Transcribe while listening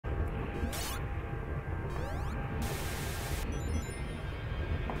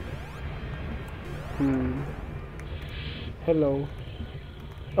Hmm. Hello.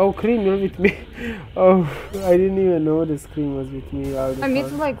 Oh, Cream, you're with me. Oh, I didn't even know the Cream was with me all the I need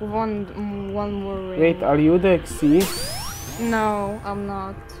time. like one more ring. Wait, are you the XC? No, I'm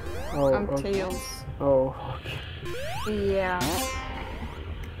not. Oh, I'm okay. Tails. Oh, okay. Yeah.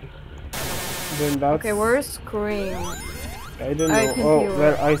 Then that's... Okay, where's Cream? I don't I know. can Oh, heal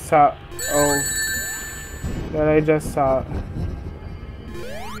well, it. I saw... Oh. Well, I just saw...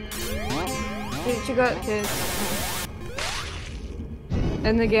 She got hit.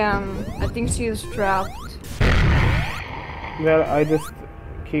 And again, I think she is trapped. Well, I just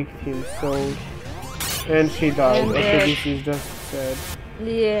kicked him, so... And she died. And Okay, this is just sad.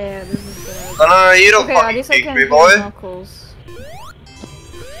 Yeah, this is bad. No, you don't Okay, at fucking least I kick can me, heal boy. Knuckles.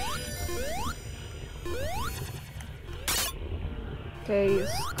 Okay, he's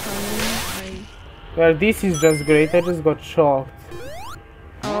coming. Well, this is just great. I just got shocked.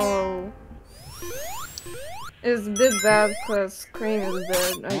 Oh. It's a bit bad because Cream is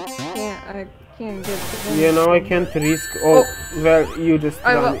dead. I can't get to him. You know, I can't risk... Oh, well, you just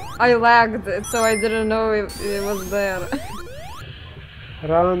run. I lagged it, so I didn't know it was there.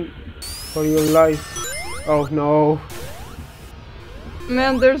 Run for your life. Oh, no.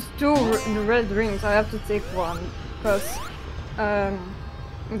 Man, there's two red rings. I have to take one. Because,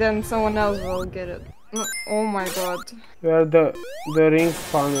 then someone else will get it. Oh my god. Well, the ring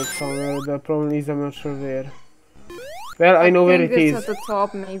spawned somewhere. The problem is I'm not sure where. Well, I know where it is. At the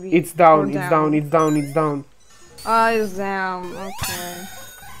top, maybe. It's down, it's down, it's down, it's down. Ah, it's down. Okay.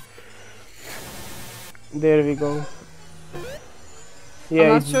 There we go. Yeah, I'm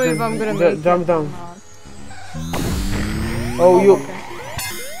not it's sure if just I'm gonna make jump it down. or not. Oh, you. Okay.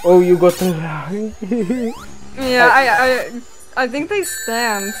 Oh, you got the. Yeah, I think they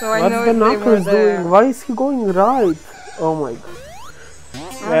stand, so I know What's the if they were Knuckles there. doing? Why is he going right? Oh my god.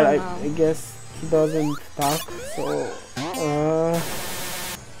 Well, I know. guess he doesn't talk, so.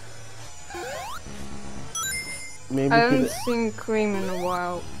 Maybe I haven't seen Cream in a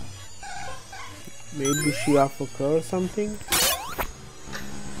while. Maybe she off a car or something.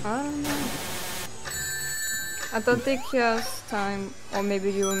 I don't know. I don't think he has time, or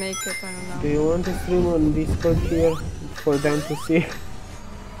maybe you will make it, I don't know. Do you want to stream on Discord here for them to see?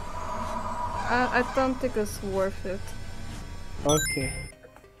 I don't think it's worth it. Okay.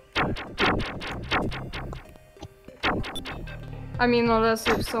 I mean, unless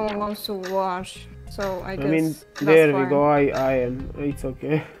if someone wants to watch, so I guess mean, that's there fine. we go, I am. It's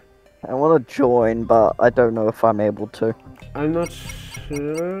okay. I want to join, but I don't know if I'm able to. I'm not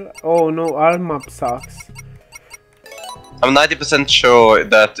sure. Oh no, our map sucks. I'm 90% sure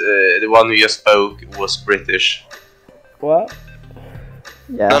that the one who just spoke was British. What?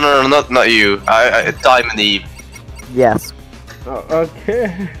 Yeah. No, not you. Diamond Eve. Yes. Oh,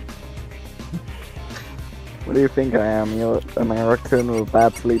 okay. What do you think I am? You're American with a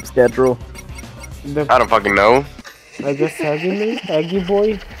bad sleep schedule? I don't fucking know. I guess Eggy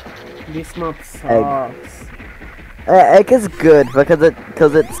boy. This map sucks. Egg is good because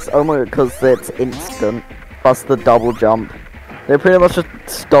it's instant plus the double jump. They pretty much just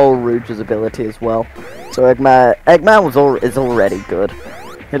stole Rouge's ability as well. So Eggman is already good.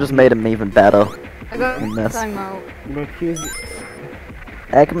 It just made him even better. I got in this. timeout. But he's...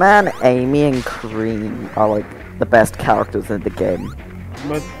 Eggman, Amy, and Cream are like the best characters in the game.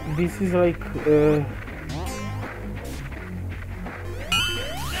 But this is like...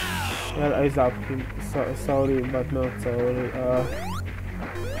 Well, I zapped him. Sorry, but not sorry.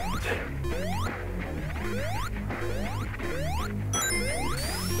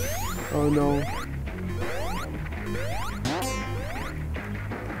 Oh no.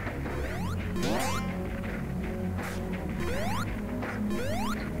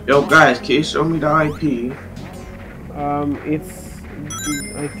 Yo guys, can you show me the IP? It's...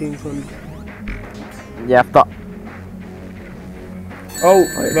 I think on... Yeah, but Oh,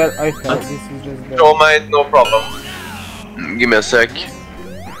 well, I fell. This is just bad. Sure, mate, no problem. Give me a sec.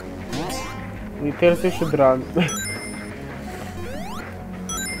 He tells you should run.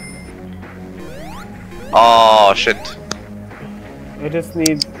 Oh shit. I just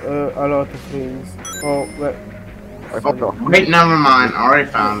need a lot of rings. Oh, well... Wait, never mind. I already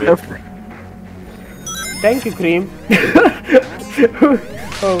found it. Thank you, Cream.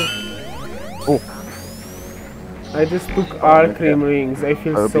 Oh. I just took our Cream rings. I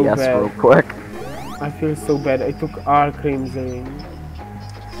feel so OBS bad. real quick. I feel so bad. I took our Cream's ring.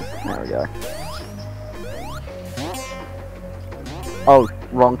 There we go. Oh,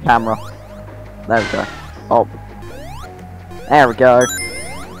 wrong camera. There we go. Oh. There we go.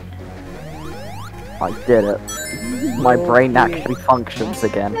 I did it. My brain actually functions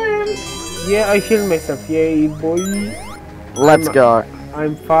again. Yeah, I healed myself. Yay, boy. Let's go.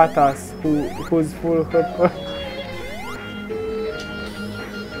 I'm Fatas, who's full hurt.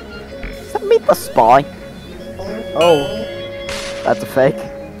 Does that mean the spy? Oh, That's a fake.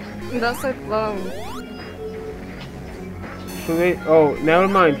 That's a clone. should we? Oh, never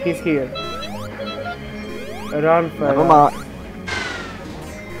mind. He's here. Run, fella. Never mind.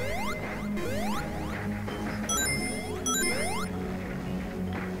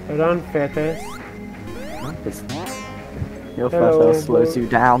 Run, fetus. Your Hello, first slows boy. you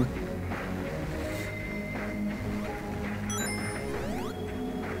down.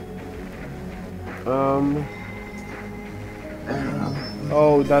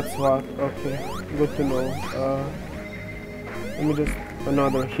 Oh, that's what. Okay, good to know. Let me just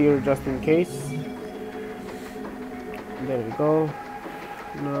another here just in case. There we go.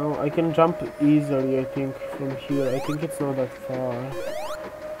 Now I can jump easily, I think, from here. I think it's not that far.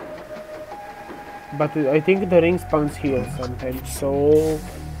 But I think the ring spawns here sometimes, so...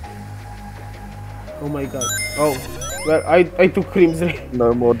 Oh my god. Oh, well, I took Cream's ring.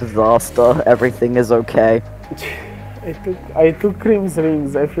 No more disaster. Everything is okay. I took Cream's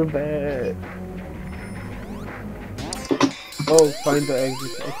rings, I feel bad. Oh, find the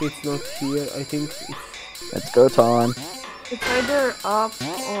exit. Okay, it's not here. I think it's... Let's go time. It's either up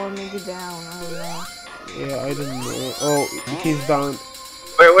or maybe down. I don't know. Yeah, I don't know. Oh, he's down.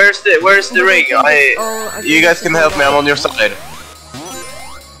 Where's the ring? I You guys can help me. I'm on your side.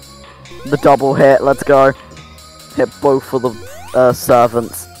 The double hit. Let's go. Hit both of the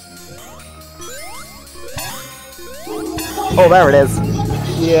servants. Oh, there it is.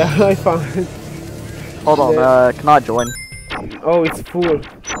 Yeah, I found it. Hold on. Yeah. Can I join? Oh, it's full.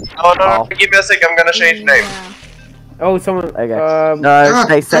 No, give me a sec. I'm gonna change name. Yeah. Oh, someone. Okay. No,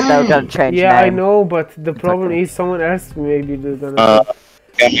 they said they were gonna change Yeah, I name. know, but the problem okay. is someone else maybe they're gonna.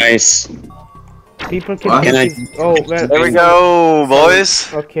 Guys, People can. What? Can I- Oh, well. There we go,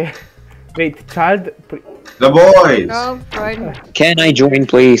 boys. Okay. Wait, child. The boys! Oh, right. can I join,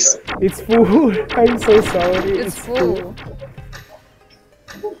 please? It's full. I'm so sorry. It's full.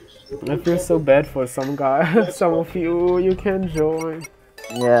 I feel so bad for some guy. Some of you. You can join.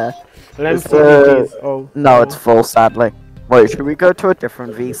 Yeah. Let me It's, see who it is. Oh. No, it's full, sadly. Wait, should we go to a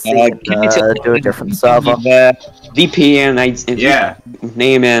different VC Can you tell and do a different server? The VPN Yeah.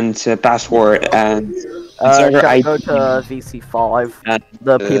 name and password and server Shall we ID. go to VC5? and,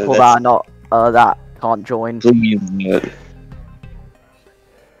 The people that that's- are not, that can't join.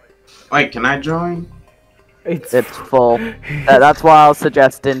 Wait, can I join? It's It's full. That's why I was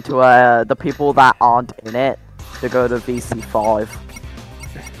suggesting to the people that aren't in it to go to VC5.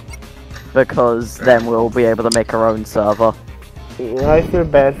 Because then we'll be able to make our own server. Yeah, I feel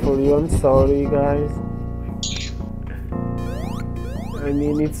bad for you. I'm sorry, guys. I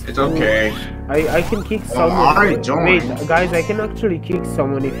mean, it's full. okay. I can kick Oh, someone. I already joined. Wait, guys, I can actually kick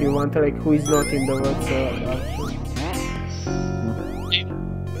someone if you want, like, who is not in the world actually.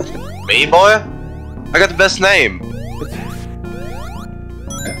 Me, boy? I got the best name.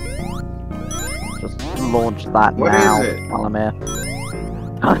 Just launch that What now is it? while I'm here.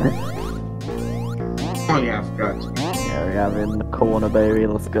 Oh yeah, I forgot. Yeah, we have it in the corner, baby.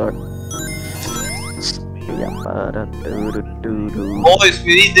 Let's go. Yeah, do-do-do-do-do. Boys,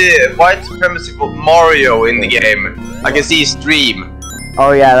 we need the white supremacy for Mario in the game. I can see his stream.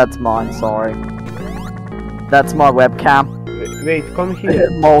 Oh yeah, that's mine. Sorry. That's my webcam. Wait, come here.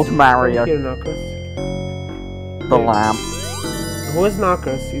 Mold Come Mario, here, Knuckles. the lamb. Who is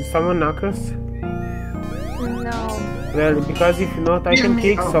Knuckles? Is someone Knuckles? No. Well, because if not, I can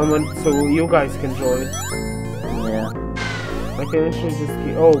kick someone so you guys can join. Yeah. I can actually just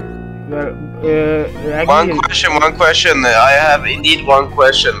kick. Oh, well, One actually, question. I have indeed one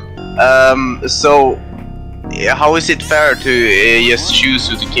question. So, how is it fair to just choose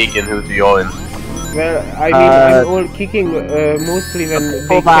who to kick and who to join? well, I mean, I'm all kicking mostly when they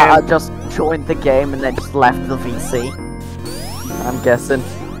For that, I can. just joined the game and then just left the VC. I'm guessing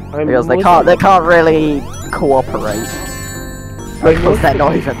I'm because they mostly- can't really cooperate because they're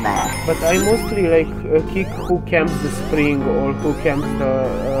not even there. But I mostly like kick who camps the spring or who camps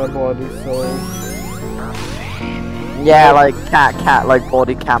the body, so... Yeah, like cat, like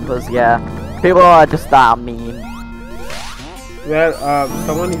body campers. Yeah, people are just that mean. Well,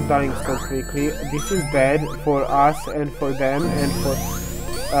 someone is dying so quickly. This is bad for us and for them and for...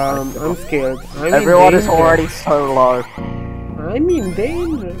 I'm scared. I'm in Everyone is danger. already so low. I'm in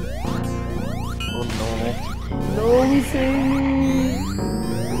danger. Oh No, he's Amy.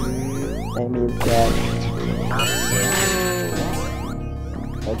 no, Amy is dead.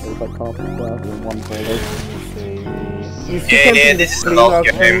 There's a couple of in one bullet. Is he camping Yeah, the this is spring an old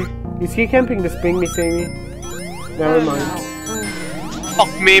actually? game. Is he camping the spring, Miss Amy? Never mind.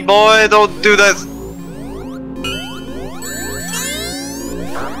 Fuck me, boy! Don't do that!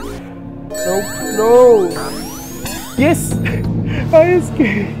 Nope, no! Yes! I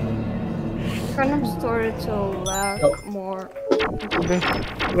escaped! Kind of story to lag more.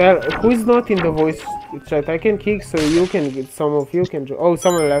 Well, who's not in the voice chat? I can kick so you can get some of you can. Oh,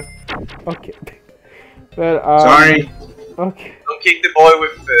 someone left. Okay. Well, Sorry. Okay. Don't kick the boy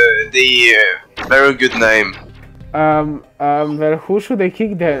with the very good name. Well, who should I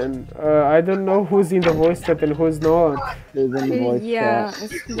kick then? I don't know who's in the voice chat and who's not. Who's in the voice Yeah, chat?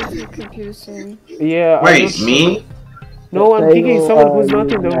 it's a little confusing. Yeah. Wait, me? No, I'm kicking someone who's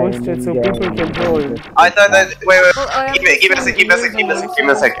not in the voice chat so people can join. I thought that. Wait. Well, I have Give me a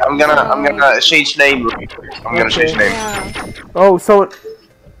sec. I'm gonna change name. I'm gonna change name. Yeah. Oh, so.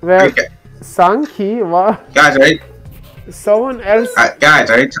 Well, Okay. Sanky, what? Guys, right? Someone else. Guys,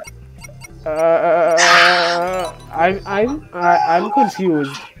 right? I'm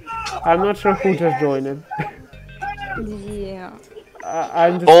confused. I'm not sure who just joined. Yeah.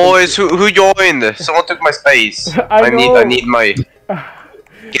 I'm just Boys, who joined? Someone took my space. I know. need my.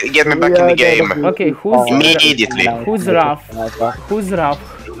 Get me back in the game. Okay, who's Immediately. Who's Raf? Who's Raf?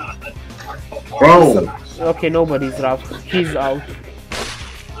 Bro. Okay, nobody's Raf. He's out.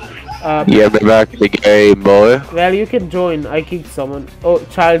 Get me back in the game, boy. Well, you can join. I kicked someone. Oh,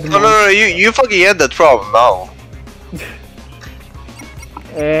 child. No, you fucking get that problem now.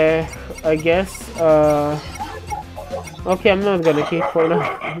 I guess. Okay, I'm not gonna kick for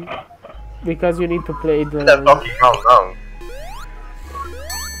now because you need to play the. That fucking now.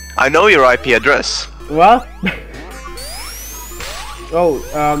 I know your IP address. What? Oh,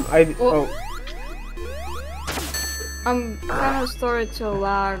 I'm kind of sorry to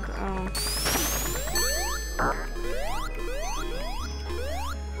lag.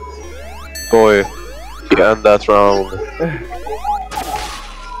 Boy, you end that round.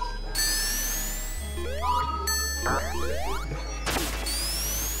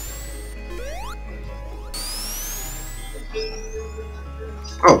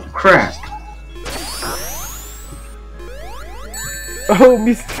 Oh, crap. Oh,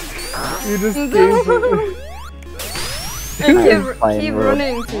 Miss. You just came from. I keep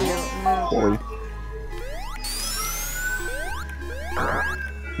running to you. Boy.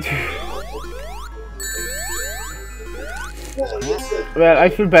 Well, I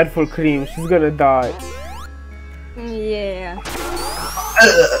feel bad for Cream. She's gonna die. Yeah.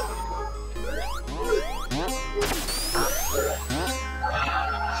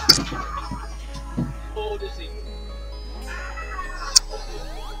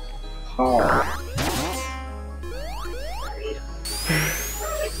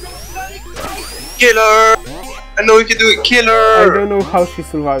 Killer! I know you can do it, I killer! don't know how she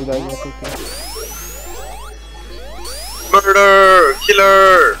survived that, but okay. Murder!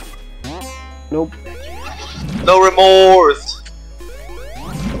 Killer! Nope. No remorse!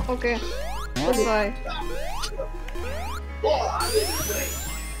 Okay. Goodbye.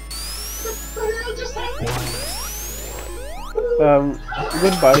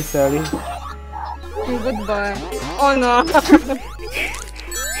 Goodbye, Sally. Goodbye. Oh no.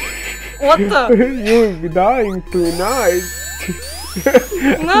 What the? You're dying tonight.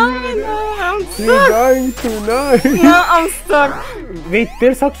 No, I'm You're stuck. dying tonight. No, I'm stuck. Wait,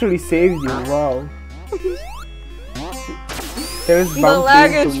 Tears actually saved you. Wow. Tears The bumped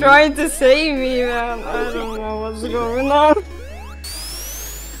lag into is me. trying to save me, man. I don't know what's going on.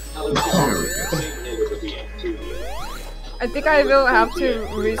 I think I will have to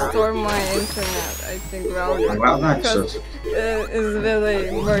restore my internet. I think router Well, that's because it's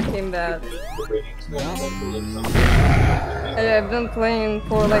really working bad. I've been playing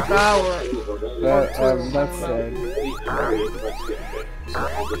for like an hour. That's sad.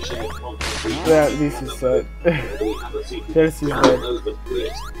 Yeah, this is sad. Tears is dead.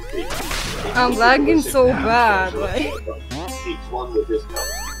 I'm lagging so bad, like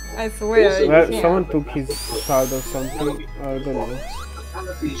I swear. Well, I someone can't. took his child or something. I don't know.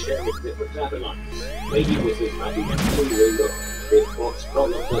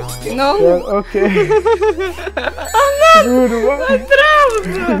 No. Well, okay. I'm not. Dude, what? I'm trapped.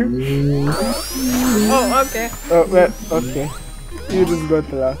 Oh, okay. Oh, well, okay. You just got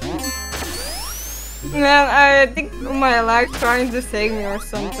to laugh. Man, I think my lag's trying to save me or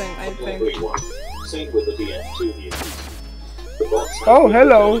something. I think. Oh,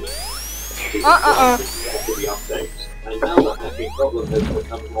 hello.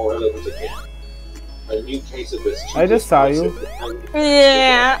 I just saw you.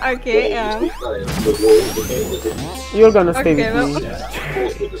 Yeah, okay, yeah. You're gonna stay Okay, with me.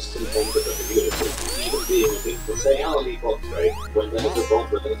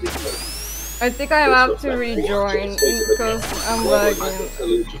 I think I have to rejoin because I'm lagging.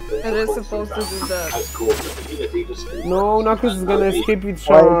 It is supposed to do that. No, Knuckles is gonna escape with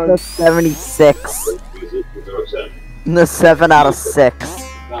Why is charge. that 76? The 7 out of 6.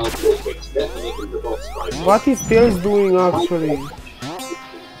 What is Tails doing actually?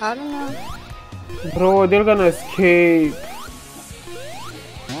 I don't know. Bro, they're gonna escape.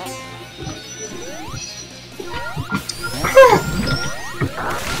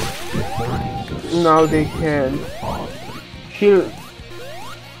 Now they can. He'll.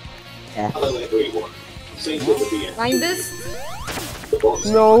 Find this?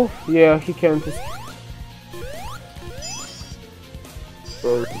 No, yeah, he can't.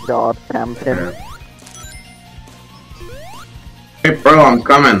 God damn him. Hey, bro, I'm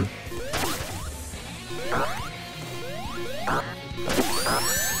coming.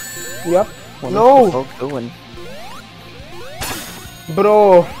 Yep. What No! is the fuck doing?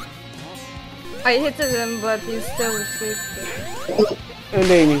 Bro! I hit him, but he's still escaped. And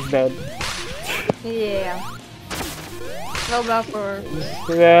then he's dead. Yeah. Well, that for.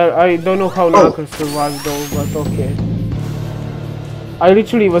 Well, I don't know how Knuckles survived though, but okay. I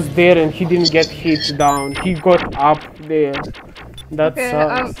literally was there and he didn't get hit down. He got up there. That Okay,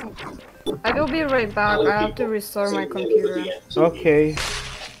 sucks. I will be right back. I have to restore my computer. Okay.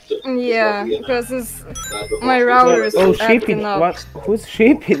 Yeah, because my router is Oh, acting shaping. up. What? Who's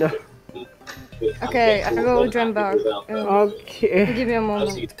shaping up? Okay, I will join back. Okay. Give me a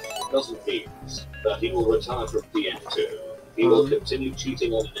moment. Doesn't mean that he will retire from PM2. He will continue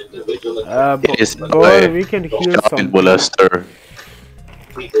cheating on an individual. Boy, we can heal some. Molester.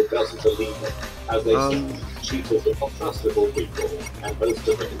 People doesn't believe him, as they say, cheaters are not trustable people, and most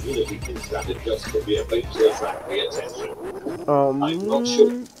of the community thinks that it just could be a bait to attract the attention. I'm not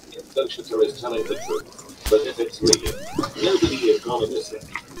sure if Loshiter is telling the truth, but if it's real, nobody is gonna miss it.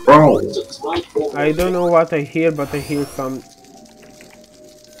 Bro, I don't know what I hear, but I hear some.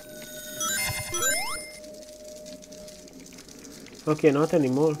 Okay, not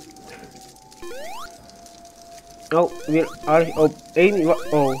anymore. Oh, we are. Oh, Amy.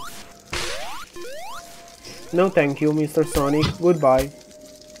 Oh. No, thank you, Mr. Sonic. Goodbye.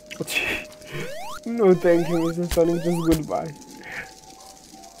 No, thank you, Mr. Sonic. Just goodbye.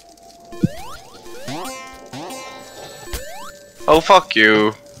 Oh, fuck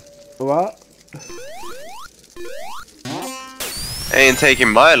you. What? Ain't taking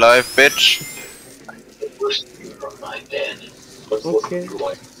my life, bitch. Okay.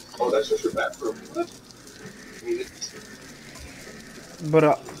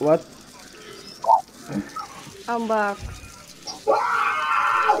 Bruh, what? I'm back.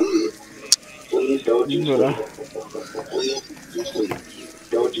 Bruh.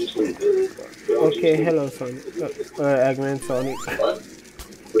 Okay, hello Sonic. Eggman Sonic.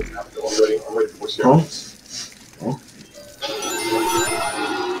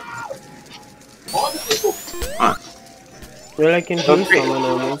 Well, I can heal someone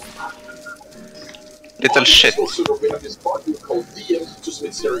almost. Little shit.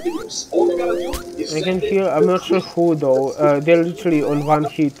 I can heal, I'm not sure who though. They're literally on one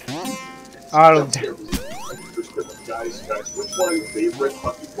hit. All of them.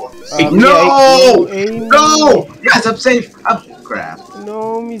 No! No! Yes, I'm safe! Crap.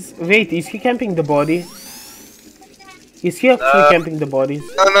 No, miss. Wait, is he camping the body? Is he actually camping the bodies?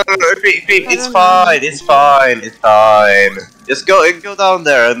 No, it's fine, it's fine, it's fine. Just go down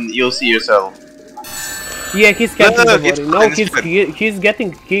there and you'll see yourself. Yeah, he's camping the body. No, fine. he's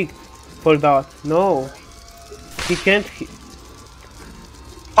getting kicked for that. No. He can't.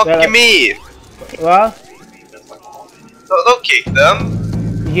 Fuck me! What? Don't kick them.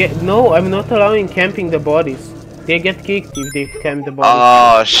 Yeah, no, I'm not allowing camping the bodies. They get kicked if they camp the bodies.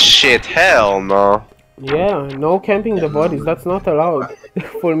 Oh shit, hell no. Yeah, no camping the bodies, that's not allowed.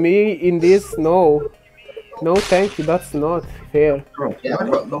 For me, in this, no. No thank you, that's not fair.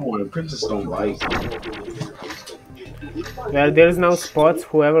 No, Princess don't like. Well, there's now spots,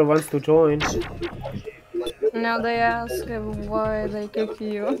 whoever wants to join. Now they ask why they kick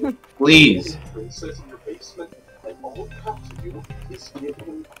you. Please.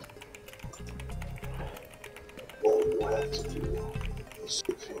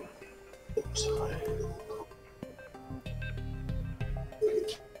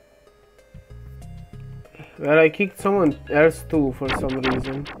 Well, I kicked someone else too for some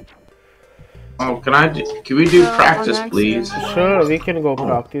reason. Oh, can we do practice, please? Sure, we can go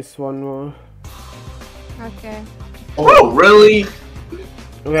practice one more. Okay. Oh, really?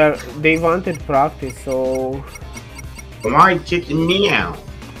 Well, they wanted practice, so... Why are you kicking me out?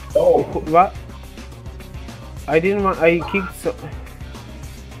 Oh. What? I didn't want... I kicked so...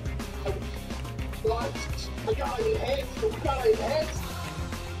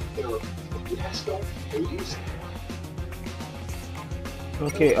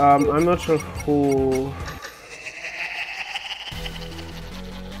 Okay, I'm not sure who...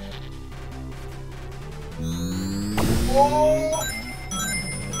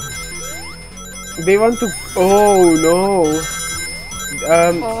 They want to... Oh no!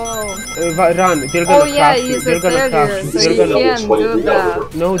 Run! They're gonna yeah, crash you. he's They're a gonna crash failure, you. so They're you gonna... can't do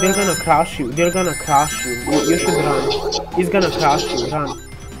that. No, they're gonna crash you. They're gonna crash you. You should run. He's gonna crash you. Run.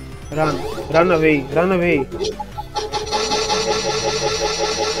 Run. Run away. Run away.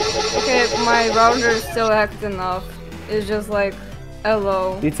 Okay, my router is still acting up. It's just like,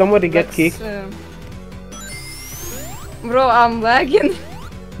 hello. Did somebody get kicked? Bro, I'm lagging.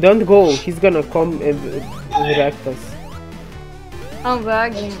 Don't go. He's gonna come and wreck us. I'm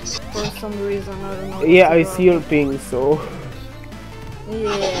lagging for some reason. I don't know. Yeah, I see your ping, so...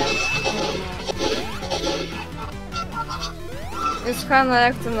 Yeah. It's kinda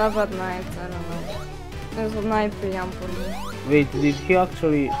acting up at night, I don't know. It's 9 PM for me. Wait, did he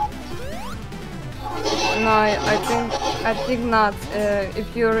actually... No, I think not.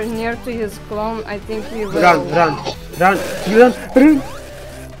 If you're near to his clone, I think he will... Run!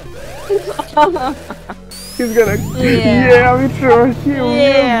 He's gonna... Yeah, we trust you,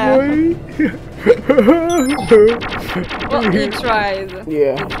 Yeah. boy! Well, he tried.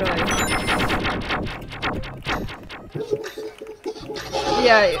 Yeah. He tried.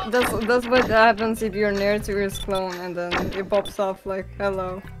 Yeah, that's what happens if you're near to his clone and then it pops up like,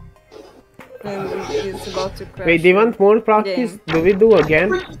 hello. And it's about to crash. Wait, they want more practice? Game. Do we do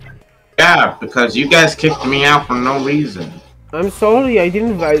again? Yeah, because you guys kicked me out for no reason. I'm sorry, I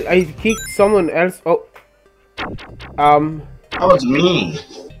didn't... I kicked someone else... Oh. That was me.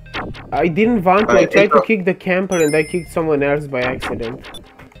 I didn't want to. I Right, tried to it's kick the camper and I kicked someone else by accident.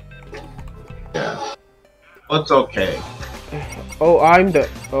 Yeah. It's okay. Oh, I'm the...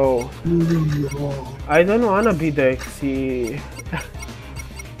 Oh. I don't wanna be the XC.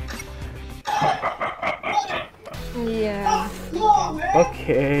 Yeah.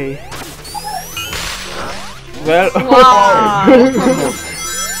 Okay. Well... Wow.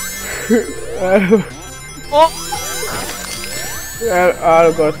 Well,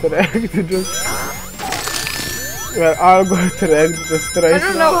 I'll go wrecked just... Well, I'll go wrecked just right I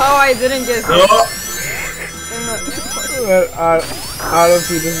don't know how I didn't get hit. Well, all of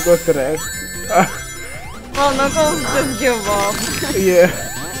you just got wrecked. Oh, Knuckles just give up. Yeah.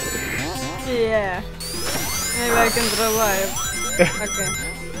 Yeah. Maybe I can revive. Okay.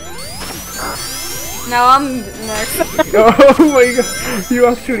 Now I'm next. Oh my god, you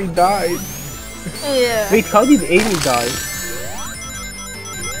actually died. Yeah. Wait, how did Amy die?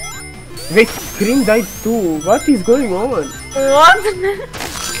 Wait, Green died too. What is going on? What?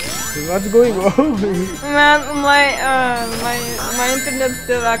 What's going on? Man, my internet's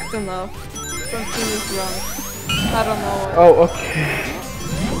still acting up. Something is wrong. I don't know what. Oh, okay.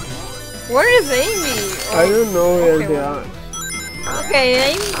 Where is Amy? I don't know where okay, they well. are. Okay,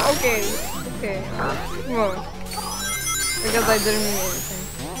 Amy? Okay. Okay. Well, because I didn't mean anything.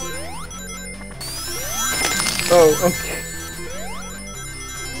 Oh, okay.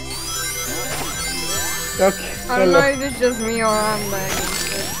 Okay. I don't know if it's just me or I'm lagging.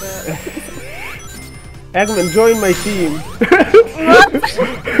 Eggman, join my team. What?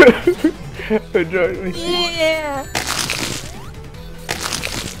 Join my team. Yeah.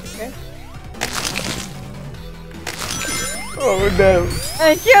 Okay. Oh damn.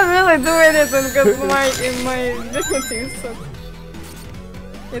 I can't really do anything because my dignity sucks.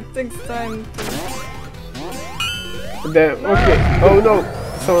 It takes time to... Damn, okay. Oh no.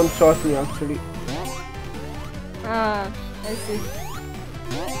 Someone shot me actually. Ah, I see.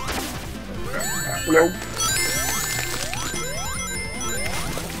 Nope.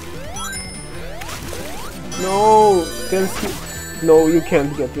 No, no, you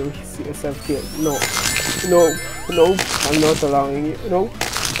can't get yourself killed. No, no, no, I'm not allowing you. No.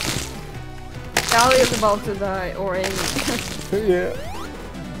 Callie is about to die, or Amy. Yeah.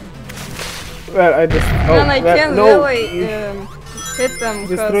 Well, I just. Oh, Man, I well, can't no. really hit them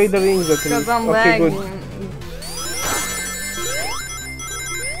Destroy the rings at least. because I'm okay, lagging. good.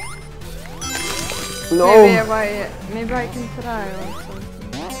 No. Maybe I can try or something.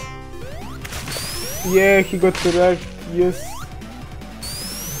 Yeah, he got correct. Yes.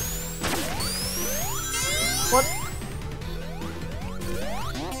 What?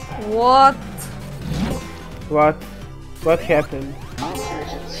 What? What? What happened?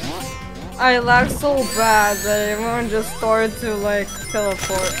 I lagged so bad that everyone just started to like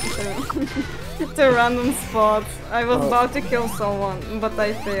teleport to random spots. I was about to kill someone, but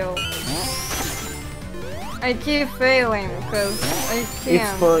I failed. I keep failing because I can't.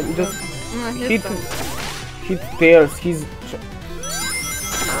 It's fine. Just hit them. hit theirs. He's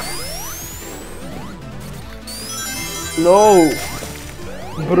no,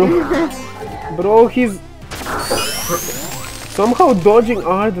 bro. Bro, he's somehow dodging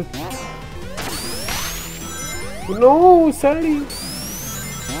all the. No, Sally.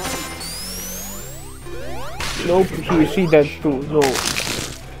 Nope, she dead too. No.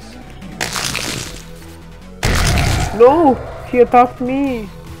 No, he attacked me.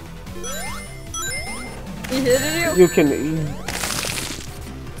 He hit you? You can.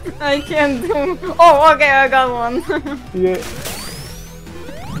 I can't do. Oh, okay, I got one. Yeah.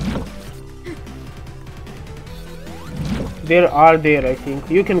 There are there, I think.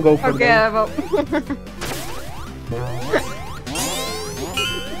 You can go for Okay, them. well.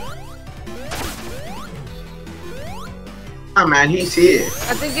 Oh man, he's here.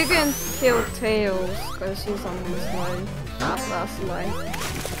 I think you can kill Tails because she's on his life. Last life.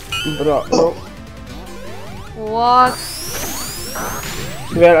 Bro, no. What?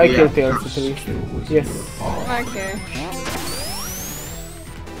 Well, I killed Tails at least. Yes. Okay.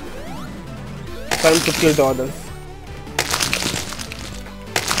 Time to kill the others.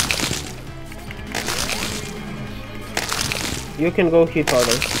 You can go hit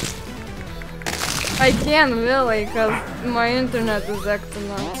others. I can't really because my internet is acting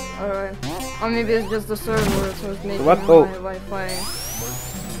up. Alright. Or maybe it's just the server so it's making What? my Oh. Wi-Fi.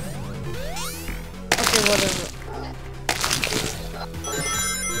 Okay, whatever.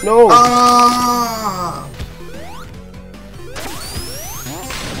 No! Ah!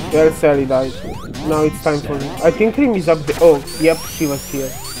 Well, Sally died. Now it's time for me. I think Cream is up there. Oh, yep, she was here.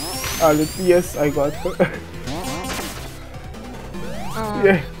 Yes, I got her.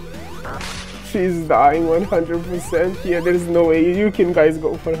 Yeah. She's dying 100%. Yeah, there's no way. You can guys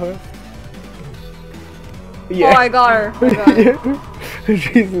go for her. Yeah. Oh, I got her. I got her.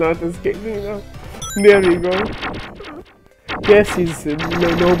 She's not escaping now. There we go. Yes, she's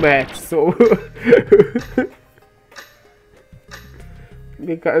no match, so.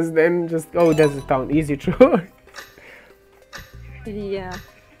 Because then just. Oh, there's a town. Easy throw. Yeah.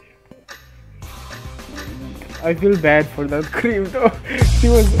 I feel bad for that Cream though. She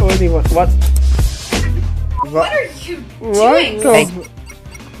was only one. What? What are you doing?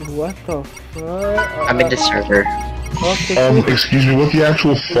 What the fuck? I'm in the server. Okay. Excuse me, what the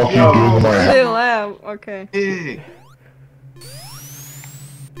actual fuck are you doing in my house? Still am. Okay.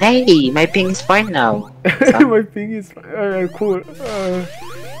 Hey, my ping is fine now. My ping is fine. Cool.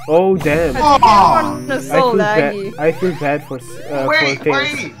 Oh damn. I feel bad for Wait, Tails.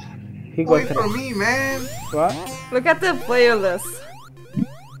 wait! He got Wait for me, man! What? Look at the playlist.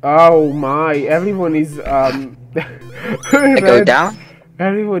 Oh my! Everyone is I red. go down?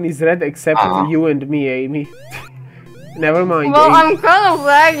 Everyone is red except you and me, Amy. Never mind. Well, Amy. I'm kind of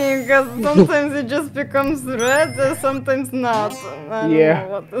lagging because sometimes it just becomes red and sometimes not. I don't know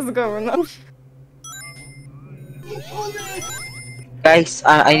what is going on. Guys,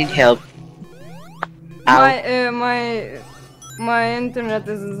 I need help. Ow. My internet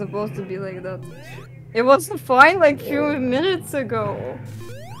isn't supposed to be like that. It was fine like few minutes ago.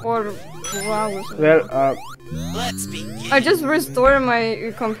 Or 2 hours ago. Well, I just restored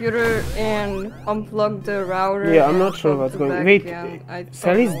my computer and unplugged the router. yeah, I'm not sure what's going on. Wait,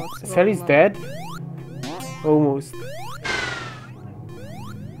 Sally's dead? Almost.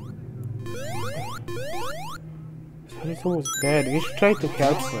 Sally's almost dead. We should try to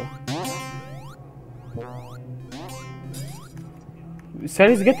help her.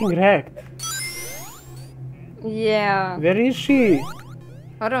 Sally's getting wrecked. Yeah. Where is she?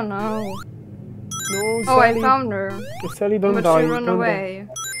 I don't know. No, Oh, I Sally. found her. Sally, don't But die. she ran don't away.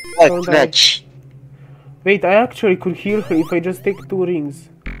 Die. Don't die. Clutch. Wait, I actually could heal her if I just take 2 rings.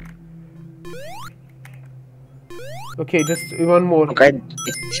 Okay, just one more. Oh god,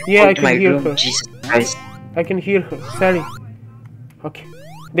 Yeah, I to can my heal room. her. Jesus Christ. I can heal her. Sally. Okay.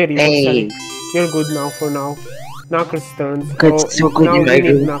 There you go, Hey. Sally. You're good now for now. Knuckles turns. God, so good now in we my need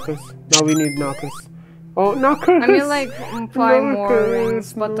room. Knuckles. Now we need Knuckles. Oh, Knuckles! I mean like 5 more Knuckles,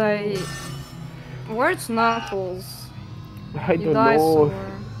 rings, but no. Where's Knuckles? I He don't died know.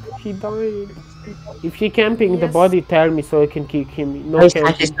 somewhere. He died. If he camping the Yes. body, tell me so I can kick him. No No, it's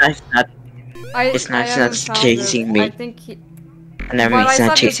not, camping. it's not, it's not. It's not haven't found chasing it. me. I think he... Never But mind, I it's saw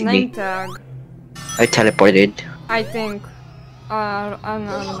not his chasing name me. tag. I teleported. I think. I don't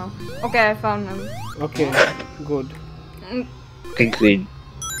know. Okay, I found him. Okay, good. Okay, good.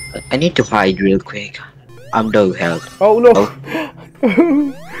 I need to hide real quick. I'm low health. Oh no!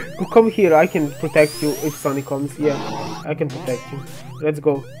 Oh. Come here, I can protect you if Sonic comes. Yeah, I can protect you. Let's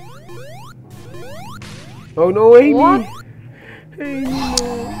go. Oh no, Amy! What? Amy,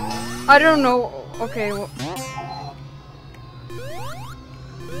 no. I don't know. Okay.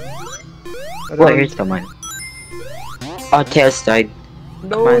 Where is someone? Oh, Tails died.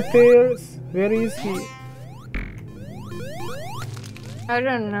 No, Tails. Where is he? I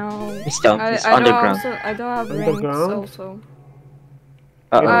don't know. He's down. He's underground. I don't have rings Underground? also.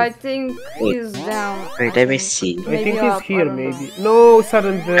 Uh-oh. I think he's down. Wait, let me see. I think he's up, here, I don't know. maybe. No,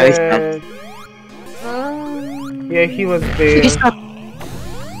 sudden he's death. Yeah, he was there. He's not.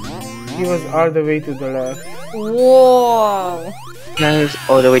 He was all the way to the left. Whoa! Yeah, he's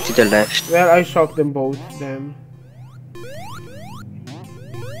all the way to the left. Well, I shocked them both, then.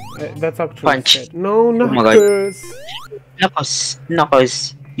 That's actually Punch. sad. No, Oh my God. Knuckles.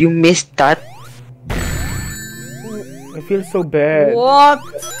 Knuckles, you missed that. I feel so bad. What?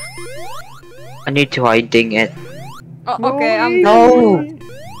 I need to hiding it. Oh, okay, I'm No.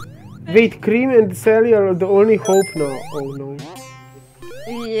 Wait, Cream and Sally are the only hope now. Oh no.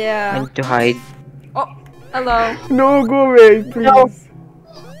 I Yeah. need to hide. Oh, hello. No, go away, please.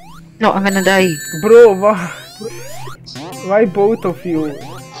 No, I'm gonna die. Bro, why? Why both of you?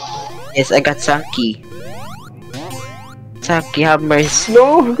 Yes, I got Saki. Saki hammers.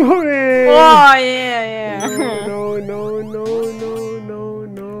 No, go away. Oh, yeah, yeah. No, no, no, no, no, no,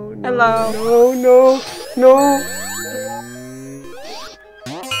 no. Hello. No, no, no.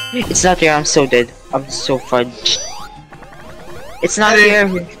 It's not here. I'm so dead. I'm so fudged. It's not here.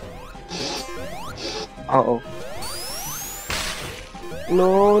 Uh-oh.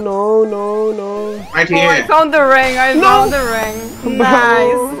 No, no, no, no. Right Oh, I here. found the ring. I found the ring.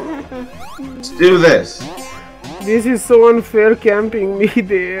 Nice. Let's do this. This is so unfair camping me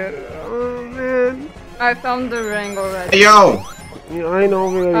there. Oh man. I found the ring already. Hey, yo. Yeah, I know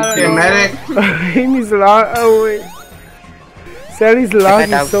where I it don't Hey, know. medic. Amy's oh wait. Sally's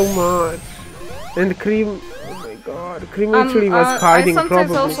lagging out. so much. And Cream, oh my god. Cream actually was I hiding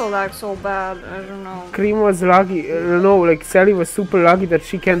sometimes probably. also lag so bad. I don't know. Cream was lucky, no, like Sally was super lucky that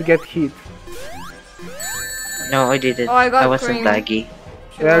she can't get hit. No, I didn't. Oh, I got wasn't cream. laggy.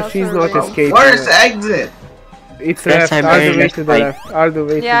 Well, lost she's her not ring. escaping. Where's the exit? It's That's left, my all the very way left to the side. left, all the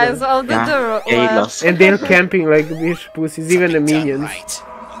way Yeah, to it's the all the Yeah, left. you lost. And they're camping like bitch pussies, even the minions.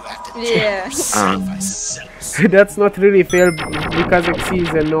 Yeah. That's not really fair because X is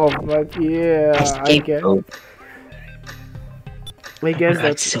a knob, but yeah, I guess. I guess That's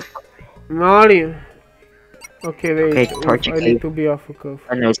that's so. Molly. Okay, wait. Okay, oof, torch I cave. need to be off a cuff.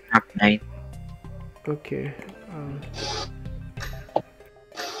 I know it's not 9. Okay.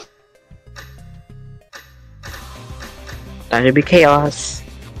 That'll be chaos.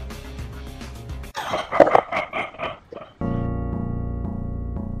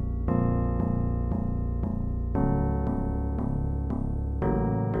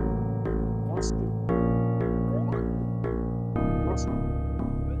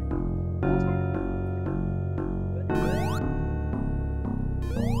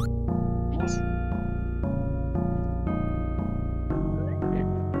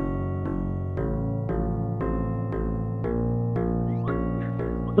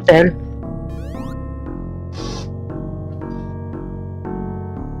 What the hell?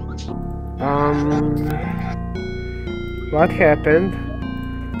 What happened?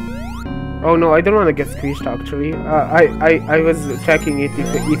 Oh no, I don't want to get squished actually. I was checking it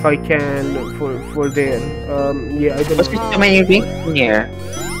if I can for there. Yeah, I don't What's know. with so many rings in here?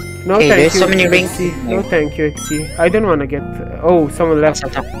 No Hey, thank there's you. so many rings XC. in No here. thank you, XC. I don't want to get. Oh, someone left.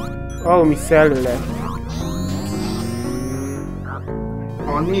 Oh, Miss Sally left.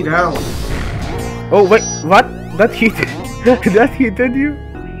 Oh, I need help. Oh wait, what? That hit? That hit you?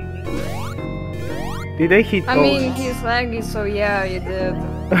 Did I hit? I mean, he's laggy, so yeah, you did.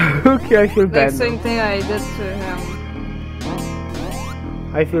 Okay, I feel Like bad. same Now. thing I did to him.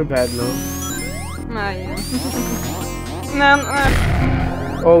 I feel bad now. Ah, yeah. Man,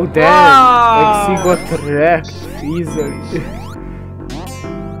 Oh damn! Wow. XC got wrecked easily.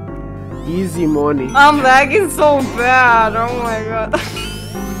 Easy money. I'm lagging so bad. Oh my god.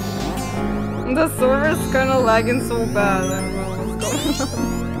 The server's kinda lagging so bad. I don't know what's going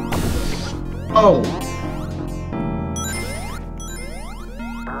on. Oh.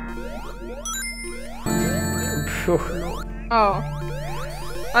 Oh.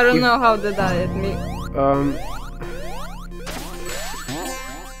 I don't know how did that hit me.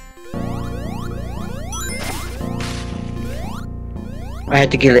 I had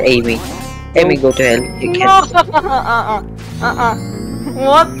to kill Amy. Amy, go to hell. You can't.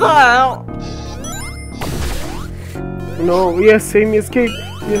 What the hell? No, yes, Amy escaped.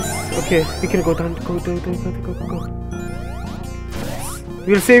 Yes, okay, we can go down. Go.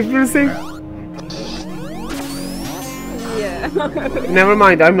 We're safe. Yeah. Never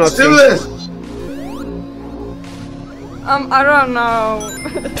mind, I'm not Do safe. this! I don't know.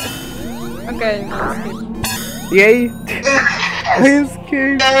 Okay, no, Yay! I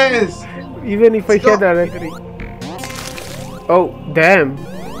escaped. Yes! Even if I had a referee. Oh, damn!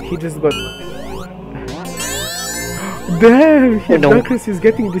 He just got. Damn! His Knuckles is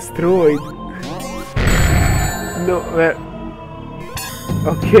getting destroyed. No, well.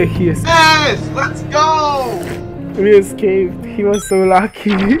 Okay, he escaped. Yes! Let's go! We escaped. He was so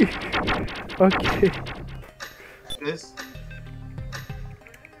lucky. Okay. This?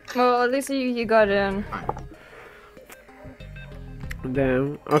 well, at least you got in.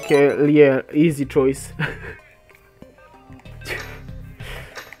 Damn. Okay, yeah, easy choice.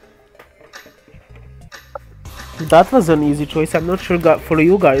 That was an easy choice. I'm not sure for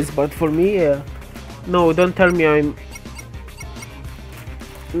you guys, but for me, yeah. No, don't tell me I'm.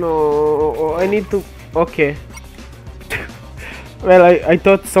 No, I need to. Okay. Well, I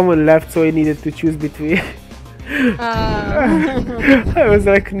thought someone left, so I needed to choose between. I was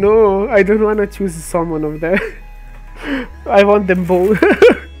like, no, I don't want to choose someone of them. I want them both.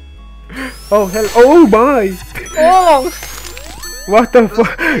 Oh hell! Oh my! Oh! What the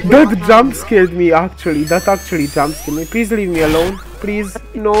fuck? That jump scared me. Actually, that actually jump scared me. Please leave me alone. Please,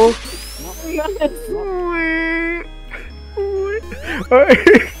 no.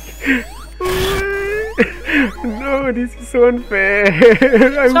 No, this is so unfair.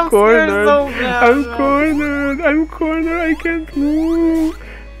 I'm cornered. I'm cornered. I can't move.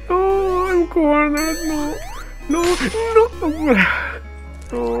 No, I'm cornered. No.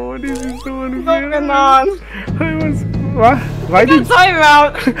 Oh, this is so unfair. What's going on? I was. What? Why did time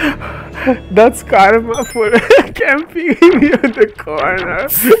out? That's karma for camping me on the corner.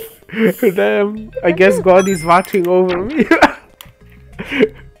 Damn. I guess God is watching over me.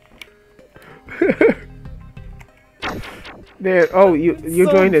 There. Oh, you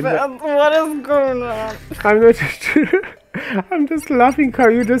so joined it. What is going on? I'm not sure. I'm just laughing how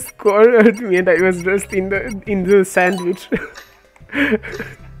you just cornered me and I was just in the sandwich.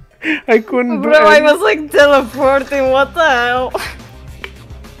 I couldn't. Bro, I was like teleporting. What the hell?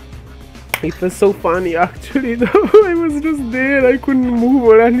 It was so funny actually. Though I was just there. I couldn't move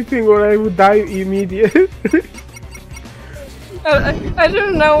or anything, or I would die immediately. I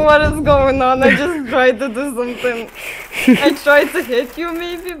don't know what is going on. I just tried to do something. I tried to hit you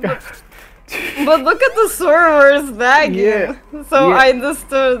maybe, but look at the servers lagging. Yeah. So Yeah. I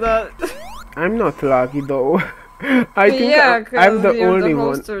understood that. I'm not lucky though. I think Yeah, I'm the you're only the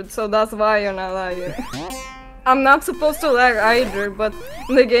one. hoster, so that's why you're not lagging. I'm not supposed to lag either, but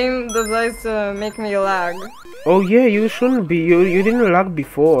the game decides to make me lag. Oh yeah, you shouldn't be. You didn't lag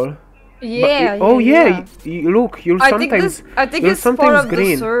before. Yeah. But, oh yeah. Look, you're sometimes. I think you're it's part sometimes of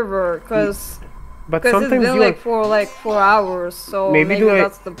green. the server, cause But it's sometimes been you like for like 4 hours, so maybe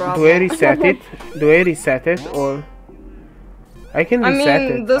that's the problem. Do I reset it? Do I reset it or? I can reset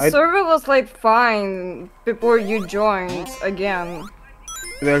it. The server was like fine before you joined again.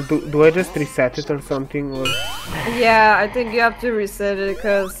 Well, do I just reset it or something or? Yeah, I think you have to reset it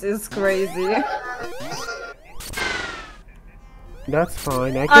because it's crazy. That's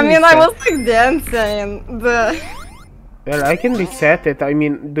fine. I was like dancing. Well, I can reset it. I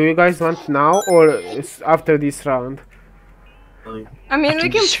mean, do you guys want now or after this round? I mean, we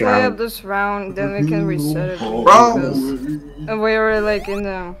can play up this round, then we can reset it. Because we're like in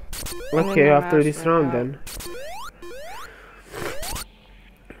the. Okay, after this round then.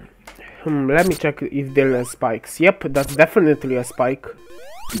 Let me check if there are spikes. Yep, that's definitely a spike.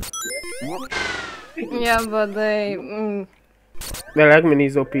 Yeah, but they. The Eggman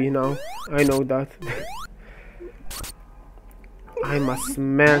is OP now. I know that. I'm a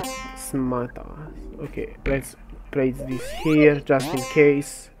smart ass. Okay, let's place this here just in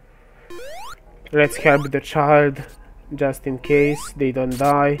case. Let's help the child just in case they don't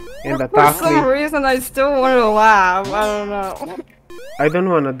die and attack me. For some reason, I still want to laugh. I don't know. I don't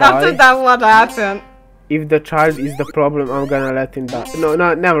wanna die. After that, what happened? If the child is the problem, I'm gonna let him die. No,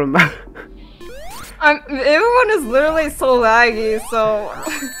 never mind. Everyone is literally so laggy, so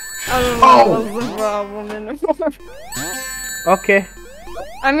I don't know what's the problem anymore. Okay.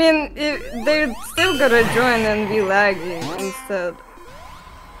 I mean, they're still gonna join and be laggy instead.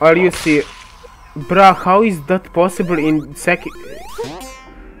 Are you serious? Bruh, how is that possible in second?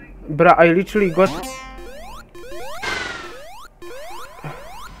 Bruh, I literally got...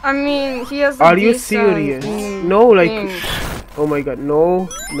 I mean, he has. Are you serious? No, like. Oh my god, no.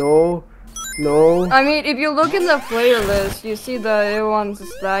 I mean, if you look in the playlist, you see that everyone's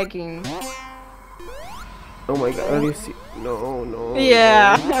lagging. Oh my god, are you see? No.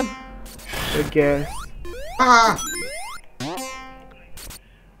 Yeah. I guess. Ah!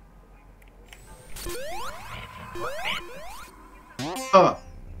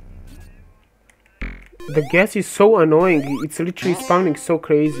 The gas is so annoying. It's literally spawning so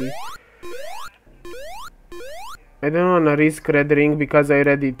crazy. I don't wanna risk red ring because I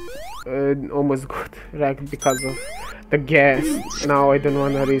already almost got wrecked because of the gas. Now I don't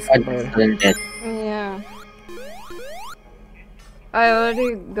wanna risk it. Yeah. I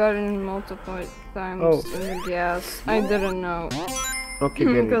already got in multiple times in the gas. I didn't know. Okay,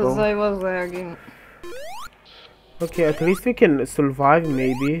 there we go. Because I was lagging. Okay, at least we can survive,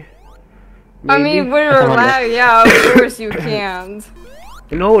 maybe. I mean, we're lagging. Yeah, of course you can't.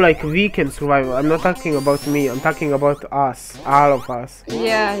 No, like we can survive. I'm not talking about me. I'm talking about us, all of us.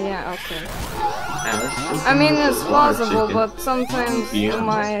 Yeah, okay. I mean, it's possible, but sometimes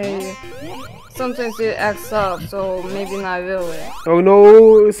sometimes it acts up, so maybe not really. Oh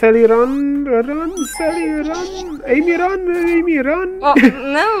no, Sally, run, Sally, run, Amy, run. Oh,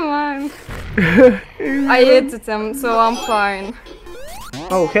 never mind. I hit him, so I'm fine.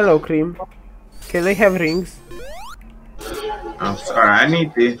 Oh, hello, Cream. Can I have rings? I'm sorry, I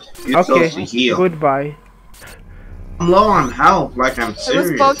need to get to heal. Goodbye. I'm low on health, like I'm serious.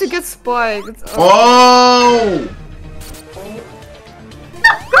 I was about to get spiked. Oh!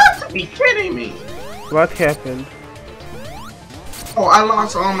 You've got to be kidding me! What happened? Oh, I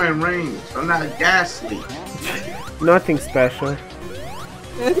lost all my rings. I'm not ghastly. Nothing special.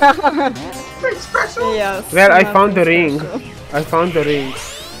 Nothing special? Yes. Well, I found the ring. I found the ring.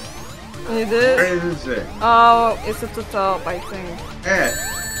 You did? Where is it? Oh, it's at the top, I think. Yeah.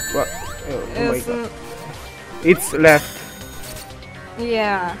 What? Oh my god. It's left.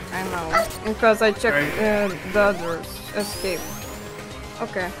 Yeah, I know. Because I checked the others. Escape.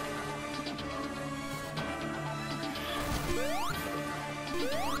 Okay.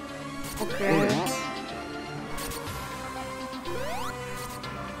 Okay.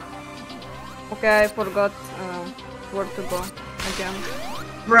 Okay, I forgot where to go again.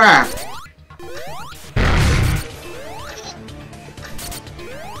 Bruh!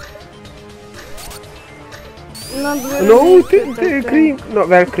 No, Cream. No,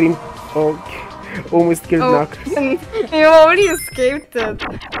 well, Cream. Okay. Almost killed Knuckles. You already escaped it.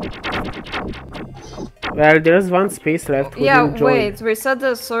 Well, there's one space left. Yeah, wait, reset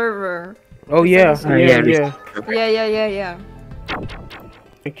the server. Oh yeah, yeah. Yeah.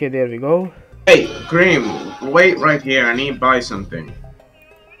 Okay, there we go. Hey, Cream, wait right here. I need to buy something.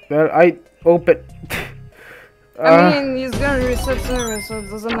 Well, I open. I mean, he's gonna reset server, so it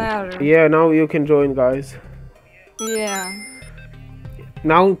doesn't matter. Yeah, now you can join, guys. Yeah.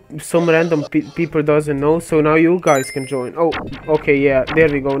 Now some random people doesn't know, so now you guys can join. Oh, okay, yeah, there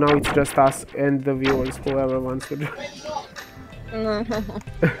we go. Now it's just us and the viewers, whoever wants to join.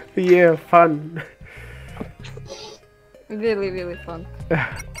 Yeah, fun. Really fun.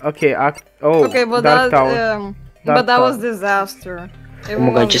 Okay, okay, but Dark that Tower. but that was disaster.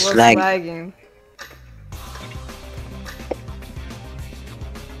 Everyone was lagging.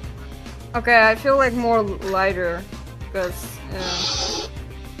 Okay, I feel like more lighter because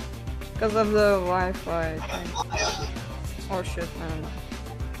of the Wi-Fi thing. Oh shit, I don't know.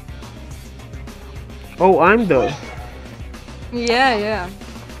 Oh, I'm the. Yeah.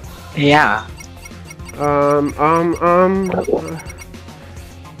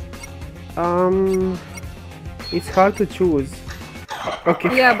 It's hard to choose.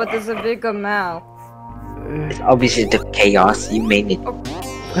 Okay. Yeah, but there's a bigger map. It's obviously the chaos. You made it.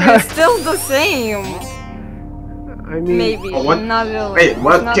 It's still the same. I mean, maybe not really. Wait,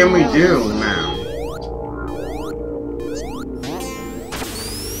 what can we do now?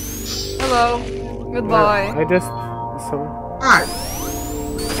 Hello. Goodbye. I just Hi.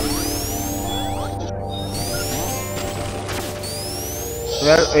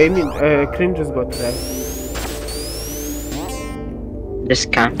 Well, I mean, Cream just got trapped.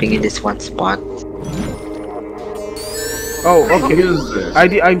 Just camping in this one spot. Oh, okay.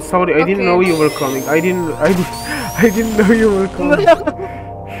 I'm sorry. I didn't know you were coming. I didn't know you were coming.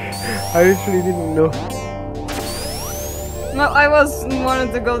 I actually didn't know. No, I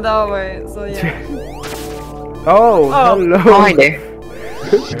wanted to go that way, so yeah. Oh, hello. Hi there.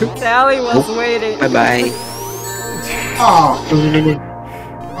 Sally was waiting. Bye. Oh.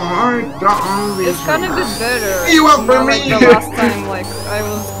 I got all this. It's gonna be better. You up for me? Like the last time, like I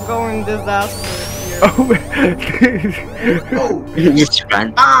was going disaster here. Oh. It's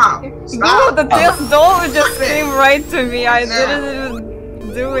run. No, the tails doll just came right to me. I didn't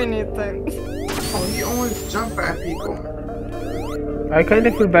even do anything. Oh, he always jump at people. I kind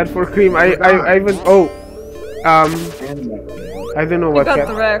of feel bad for Cream. I was I don't know You what got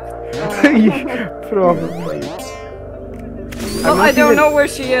happened. wrecked. Probably. Well, I don't know where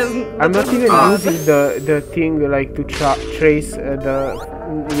she is. I'm not even using the thing like to trace the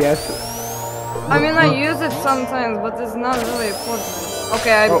yet. I mean, I use it sometimes, but it's not really important.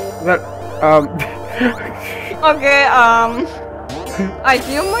 Okay, okay, I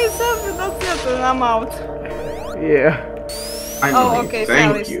heal myself, and that's it, and I'm out. Yeah. Oh, okay,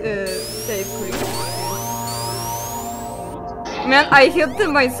 Sally's safe creep. Man, I healed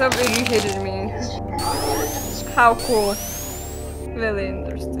myself and you hit me. How cool. Really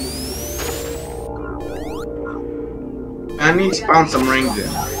interesting. I need to spawn some rings in.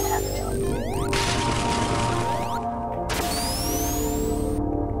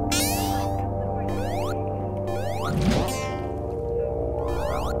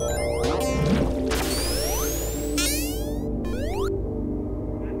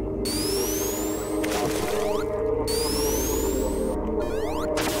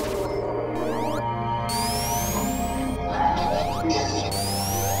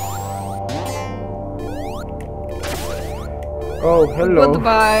 Oh, hello.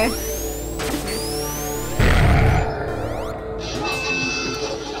 Goodbye.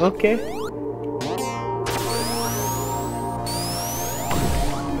 Okay.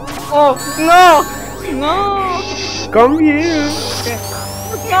 Oh, no! No! Come here!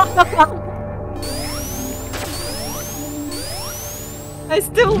 I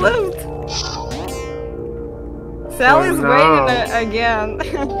still lived! Sally's no. waiting again.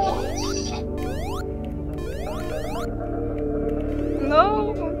 No!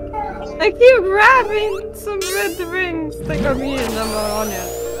 I keep grabbing some red rings like I'm eating them on it.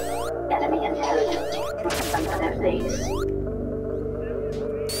 Enemy intelligence from other base.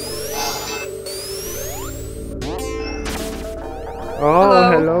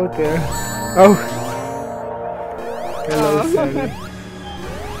 Oh, hello there. Oh. Hello, Sally.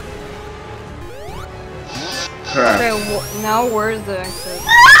 Okay, now where's the exit?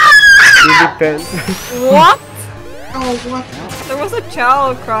 It depends. What? Oh, what? There was a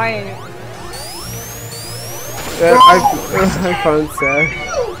child crying. I found Sally.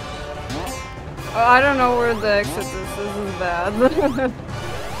 Oh, I don't know where the exit is. This is bad.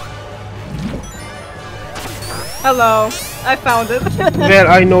 Hello. I found it. Well,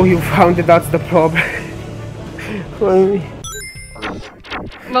 I know you found it, that's the problem. For me.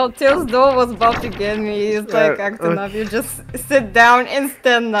 Well, Tails doll was about to get me. He's like acting up. You just sit down and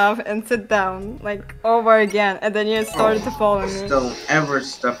stand up and sit down. Like over again. And then you started to follow me. Don't ever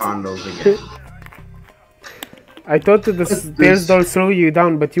step on those again. I thought that the stairs don't slow you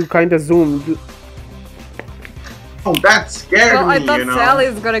down, but you kinda zoomed. Oh, that scared Well, me, I thought you know?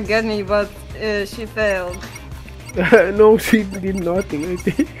 Sally's gonna get me, but she failed. No, she did nothing, I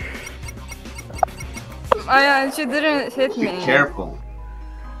think. She didn't hit me. Be careful.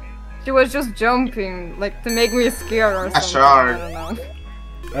 She was just jumping, like to make me scared or something. Shard. I don't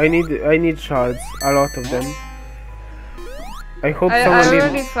know. I need shards, a lot of them. I hope I someone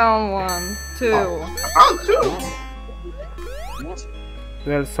already found one, two. Oh, two.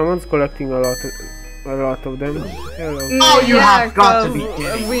 Well, someone's collecting a lot of them. Hello. Oh, you Yeah, have got to be 'cause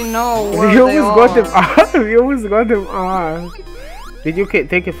kidding. we know where We they almost got them. are. We almost got them. Did you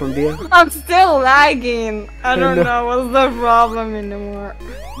take it from there? I'm still lagging. I don't know. know what's the problem anymore.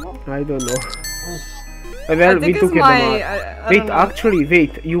 I don't know. Well, we think took it's it my- them I Wait, don't know. actually,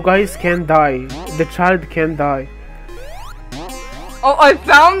 wait. You guys can die. The child can die. Oh, I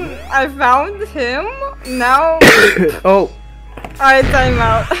found him. Now Oh. I time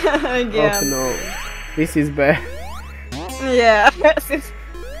out Oh again. no. This is bad. Yeah.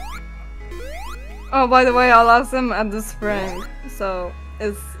 Oh, by the way, I lost him at the spring, so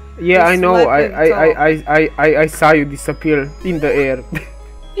it's. Yeah, I it's know. like I saw you disappear in the air.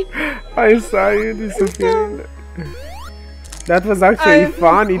 I saw you disappear. In the... That was actually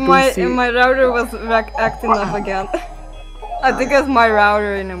funny to see. My router was acting up again. I think it's my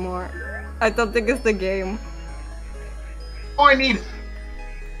router anymore. I don't think it's the game. Oh, I need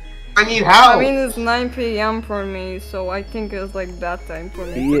help. I mean, it's 9 PM for me, so I think it's like that time for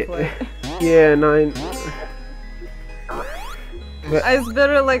me to play. Yeah, 9. It's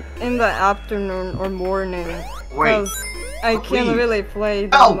better like in the afternoon or morning, because I can't really play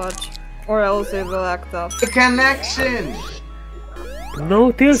that much, or else it will act up. The connection.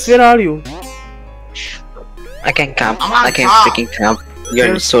 No, Tails, where are you? I can camp. I'm on I can top. freaking camp.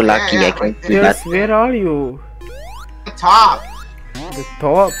 You're so lucky I can do that. Yes, where are you? Top. The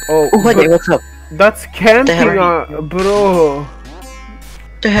top? Oh, What's up? that's camping, bro.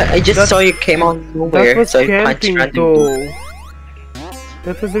 The hell? I just saw you came out of nowhere, That was so I punched camping, randomly. though.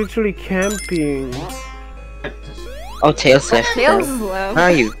 That was literally camping. Oh, Tails left. Tails left. Where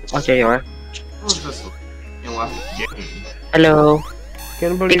are you? Oh, there you are. Who's this? You left the game. Hello.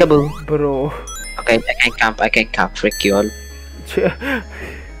 Can't believe, Peekaboo. bro. Okay, I can camp. Frick you all.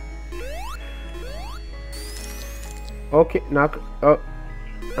 Okay, oh,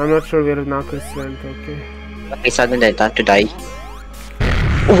 I'm not sure where Knuckles went. Okay. Okay, suddenly I start to die.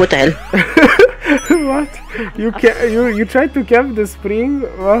 Oh, what the hell? What? You tried to camp the spring?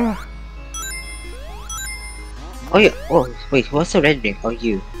 Oh. Oh yeah. Oh wait, what's the red ring? Oh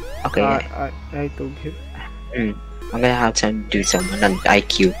you. Okay. I took it. I'm gonna have to do some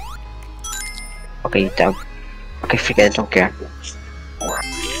IQ. Okay, dog. Okay, forget it. Don't care.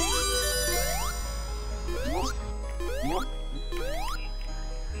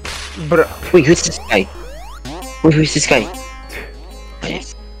 Bruh. Wait, who's this guy? Wait, who's this guy?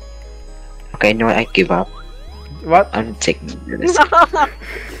 Yes. Okay, no, I give up. What? I'm taking this.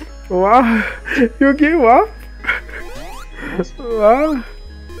 Wow, you give up? Wow.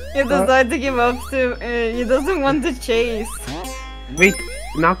 He decided to give up too. He doesn't want to chase. Wait,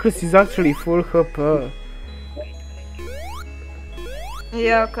 Knuckles is actually full HP.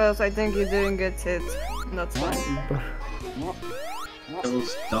 Yeah, cause I think he didn't get hit. That's fine.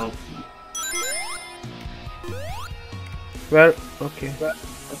 Those dumb. Well, okay.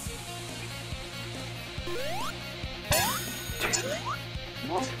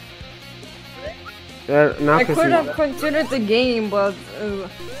 Well, I Knuckles could is... have continued the game, but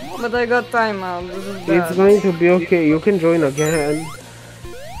I got timeout. This is bad. It's going to be okay. You can join again.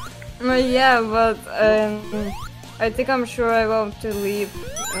 Yeah, but I think I'm sure I want to leave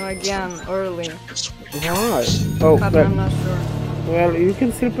again early. Why? Oh, But well, I'm not sure. well, you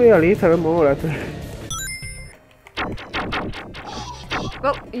can still play a little more at least.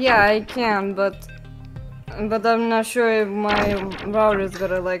 Well, yeah, I can, but I'm not sure if my router is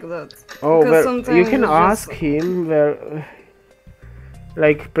gonna like that. Oh, Because well, you sometimes can it's ask just- him, well,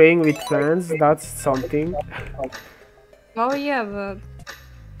 like playing with friends, that's something. Oh yeah, but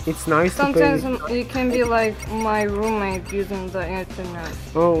It's nice to play. sometimes it can be like my roommate using the internet.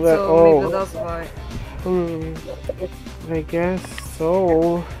 Oh, well, So maybe that's why. I guess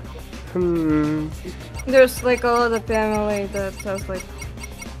so. There's like a lot of family that has like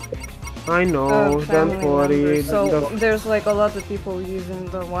I know, don't family worry. members, so there's like a lot of people using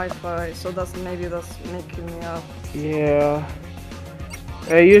the Wi-Fi, so that's making me up. Yeah.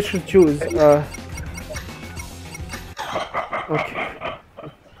 You should choose. Okay.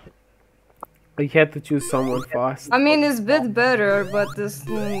 I had to choose someone fast. I mean, it's a bit better, but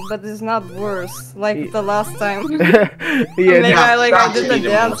it's not worse. Like the last time. Yeah, Maybe no. I did the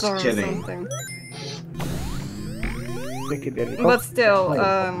dance or something. But still,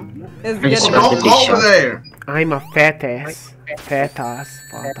 it's getting over there. I'm a fat ass. Fat ass.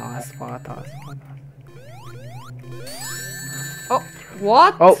 Fat ass. Fat ass. Oh,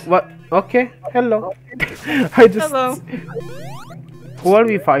 what? Oh, what? Okay. Hello. I just. Hello. Who are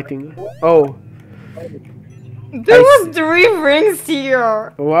we fighting? Oh. There was 3 rings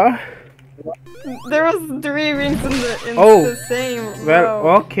here. What? There was 3 rings in Oh. the same Well,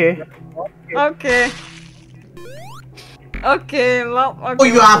 row. okay. Okay. Okay, well, okay. Oh,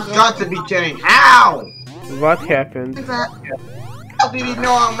 you have got to be kidding. How? What happened? How did he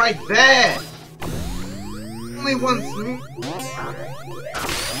know I'm right there? Only once.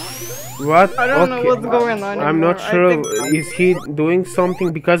 What? I don't know what's going on I'm not anymore. sure. Is he doing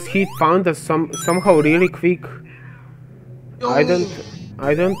something because he found us somehow really quick? I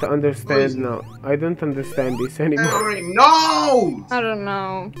don't understand now. I don't understand this anymore. No! I don't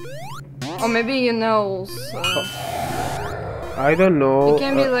know. Or maybe he knows. I don't know. It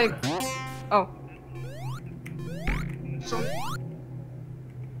can be like. Oh.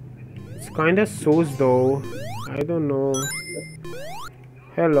 It's kinda sus though. I don't know.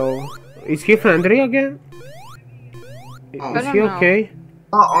 Hello. Is he friendly again? Is he okay?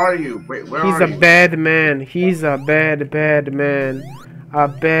 How are you? Wait, where He's are a you? bad man. He's a bad man. A bad man. A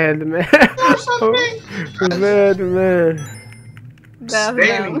bad man.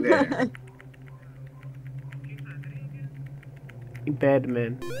 Standing there.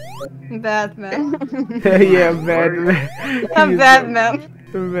 Batman. Batman. Yeah, Batman. I'm Batman.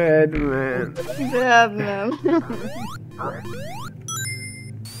 Batman. Batman.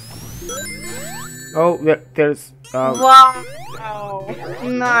 Oh, there's Wow.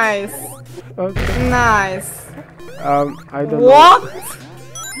 Nice. Okay. Nice. I don't know. What?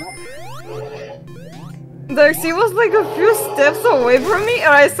 He was like a few steps away from me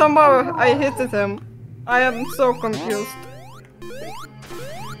and I somehow hit him. I am so confused.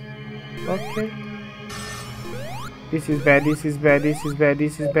 Okay. This is bad, this is bad, this is bad,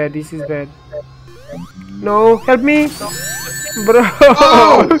 this is bad, this is bad. No, help me! Bro!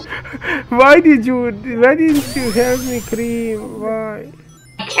 Oh! Why didn't you help me, Cream? Why?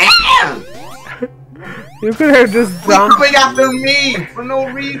 I can't! You could have just Quit jumped. coming after me for no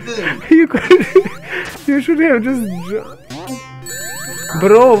reason. You should have just jumped.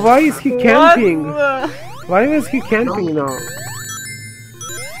 Bro, why is he camping? Why was he camping now?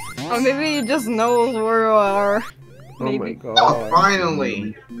 Or maybe he just knows where you are. Oh my god. Oh,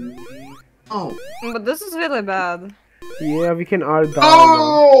 finally. Oh. But this is really bad. Yeah, we can all die.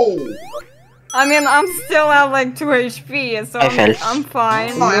 Oh! I mean, I'm still at like 2 HP, so I'm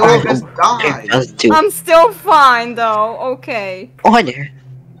fine. Oh, I just died. I'm still fine though, okay. Oh, there.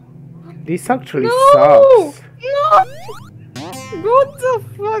 This actually No! sucks. No! Go the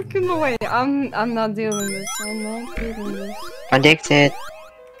fucking way. I'm not dealing this. I'm not dealing this. Connected.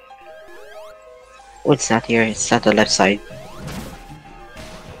 Oh, it's not here. It's not the left side.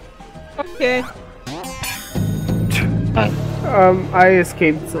 Okay. I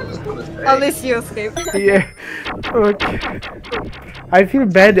escaped. So. At least you escaped. Yeah. Okay. I feel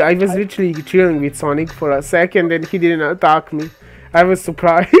bad. I was literally chilling with Sonic for a second and he didn't attack me. I was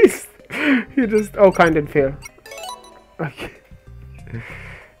surprised. He just kind of fair. Okay.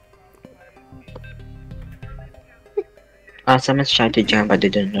 Someone's trying to join, but they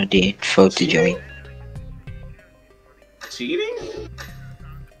don't know the info to join. Cheating?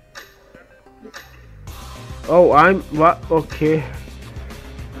 Oh, I'm what? Okay.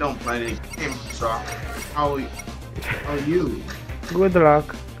 Don't play the game, so how are you? Good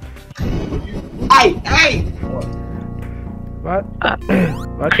luck. Hey, hey! What?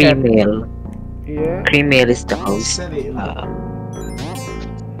 What Cream happened? Mail. Yeah. Cream Mail is the house.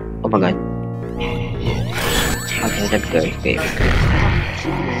 Oh my god. Okay, that's very fair.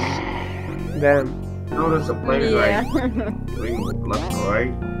 Damn. Notice a player Yeah. going left or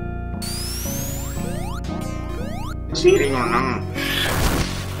right. Cheating or not?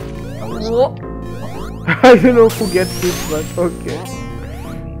 Whoa. I don't know who gets hit, but okay.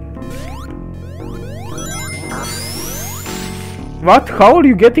 What? How are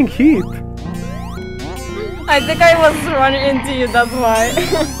you getting hit? I think I was running into you, that's why.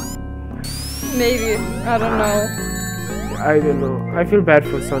 Maybe. I don't know. I don't know. I feel bad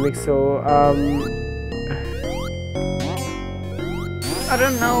for Sonic, so I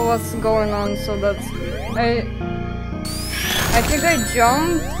don't know what's going on, so that's... I think I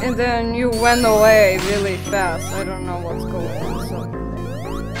jumped and then you went away really fast. I don't know what's going on,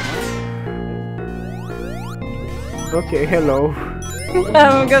 so... okay, hello.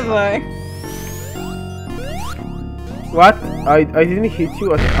 Goodbye. What? I didn't hit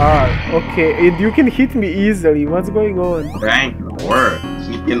you at all. Okay, you can hit me easily. What's going on? That ain't gonna work.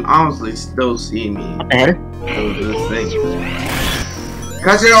 He can honestly still see me. What the hell? Do this thing.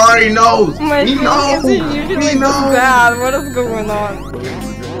 Cause he already knows. My He knows. is usually He this knows. bad. What is going on?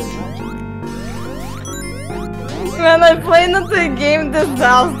 Man, I played into a game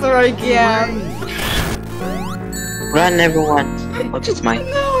disaster again. Run, everyone. Oh, it's mine.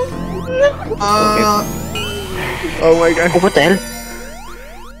 No. Oh my god. Oh, what the hell?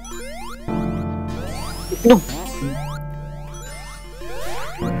 No.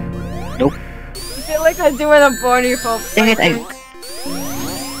 Nope. I feel like I'm doing a Barney hop. Dang it,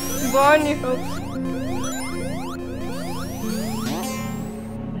 Barney hop.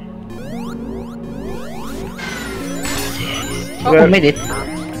 Oh, I made it.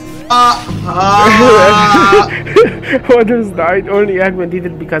 Others died. Only Eggman did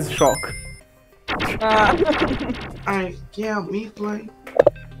it because shock. Me play.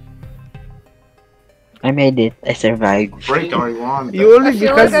 I made it. I survived. Break all you want. You only I feel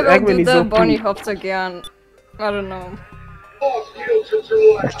because like I will Eggman do is the OP. Barney hops again. I don't know.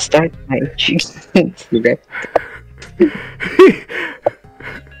 Let's start my cheeks.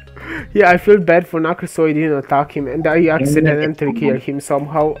 Yeah, I feel bad for Knuckles, so I didn't attack him, and I accidentally killed him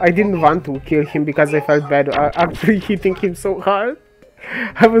somehow. I didn't want to kill him because I felt bad actually hitting him so hard.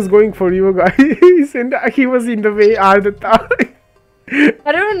 I was going for you guys, and he was in the way all the time.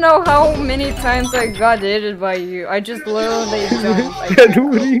 I don't know how many times I got hit by you. I just literally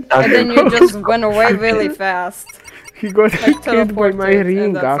jumped. And then you just went away really fast. He got Like killed by my teleported, ring,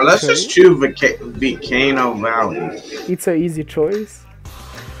 and that's- Let's actually. just choose Volcano Valley. It's an easy choice.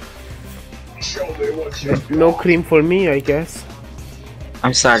 No cream for me, I guess.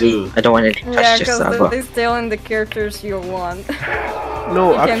 I'm sorry, I don't want to touch Yeah, your because server. they're still in the characters you want.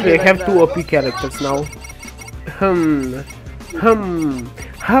 No, You can actually, be I have like two that. OP characters now.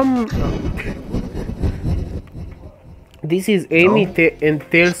 This is Amy and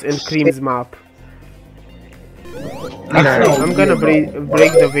Tails and Cream's map. Actually, I'm gonna break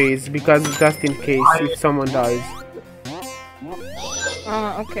the vase because just in case if someone dies.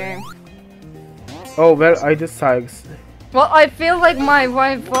 Okay. Oh well, I just sucks. Well, I feel like my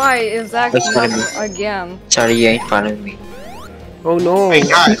Wi-Fi is acting That's what I up again. Sorry, you ain't following me. Oh no. Hey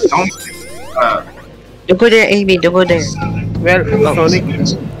guys, don't. Don't go there, Amy, don't go there. Well,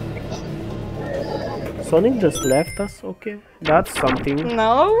 Sonic just left us. Okay, that's something.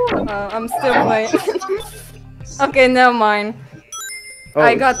 No, I'm still playing. Okay, never mind. Oh.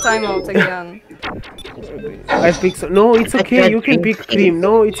 I got timeout again. I pick. No, it's okay. You can pick Cream.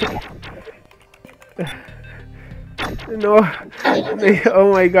 No, it's. No.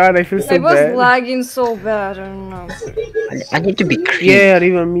 Oh my god, I feel so I was bad. lagging so bad, I don't know. I need to be Cream. Yeah,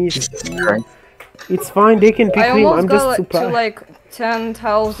 even me. It's fine, they can pick I Cream. almost I'm got just like, to surprised. like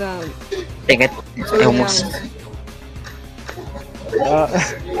 10,000. Dang it, I almost...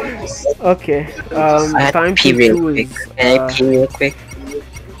 Okay. I had Time to pee to real choose. quick. Can I pee real quick?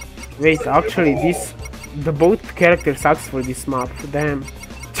 Wait, actually, the both character sucks for this map. Damn.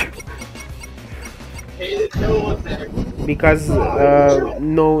 Because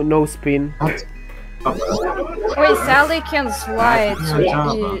no spin. Wait, Sally can slide, so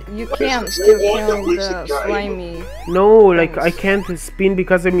you can still kill the slimy. No, like I can't spin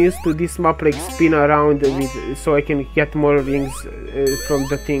because I'm used to this map, like spin around with, so I can get more rings from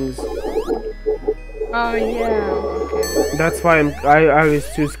the things. Oh yeah, okay. That's why I always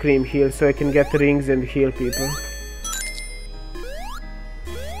choose Cream here, so I can get rings and heal people.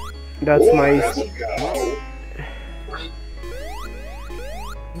 That's my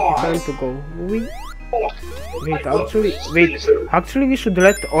time to go. Actually we should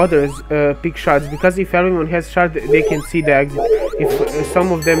let others pick shards, because if everyone has shard they can see the exit. If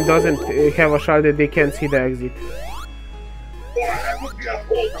some of them doesn't have a shard, they can't see the exit.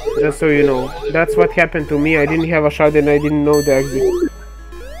 Just so you know, that's what happened to me. I didn't have a shard and I didn't know the exit.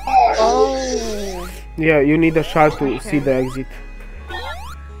 Oh. Yeah, you need a shard to see the exit.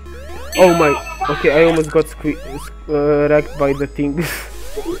 Oh my, okay, I almost got wrecked by the thing.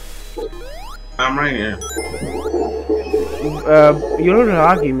 I'm right here. You're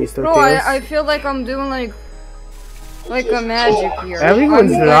laggy, Mr. Bro, Tails. I feel like I'm doing like a magic here.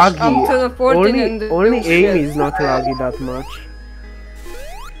 Everyone's laggy. I'm teleporting and Only doing Amy shit. is not laggy that much.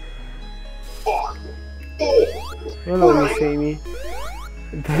 Hello, Miss Amy.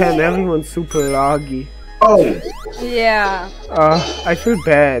 Damn, everyone's super laggy. Oh. Yeah. I feel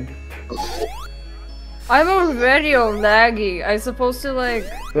bad. I'm already laggy. I'm supposed to like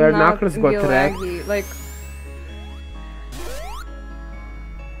Well, not Knuckles be got wrecked. laggy. Like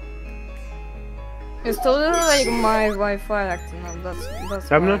it's totally like my Wi-Fi acting up.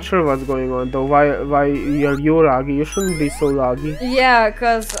 That's I'm why. not sure what's going on though. Why you're laggy? You shouldn't be so laggy. Yeah,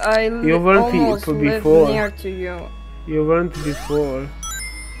 cause I You weren't almost live before. near to you. You weren't before.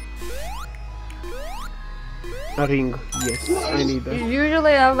 A ring, yes, I need that.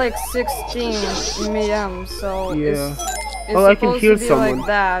 Usually I have like 16 million, so Yeah. it's Oh, I can supposed hear to be someone. like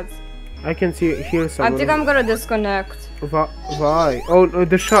that. I can hear I someone. think I'm gonna disconnect. Why? Oh no,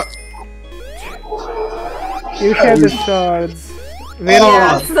 the shard. You have the shards. Where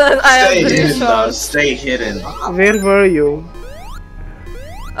Yes, I have Stay 3 hidden, dog. shots. Stay hidden. Where were you?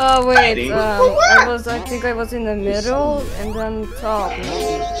 Oh wait, Hiding. I think I was in the middle and then top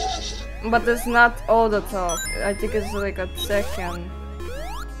maybe. But it's not all the top. I think it's like a second.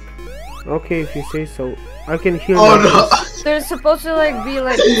 Okay, if you say so. I can hear. Oh Knuckles. There's supposed to like be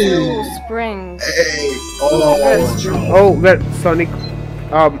like 2 springs. Hey. Oh well, Sonic.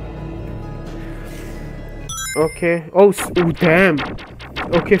 Okay. Oh, damn.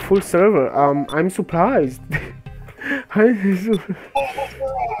 Okay, full server. I'm surprised. I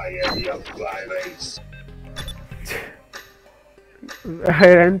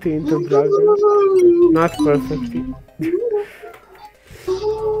ran into Dragon. Not perfectly.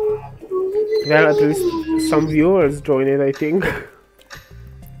 Well, at least some viewers joined it, I think.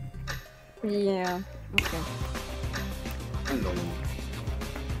 Yeah. Okay.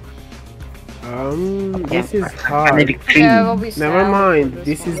 This is hard. Yeah, we'll be Never sad mind. for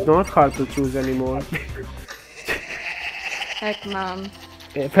This is not hard to choose anymore. Heck man.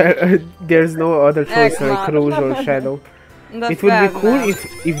 There's no other choice like Eggman. Rouge or Shadow. The It would be fat cool man.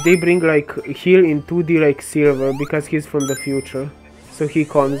 if they bring like here in 2D like Silver, because he's from the future, so he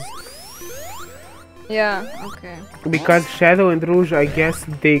comes. Yeah, okay. Because Shadow and Rouge, I guess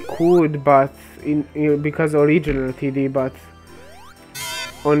they could, but because original TD, but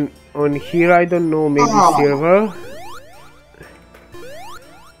on here I don't know, maybe Silver.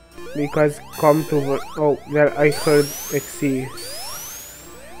 Because come to well, I heard XC.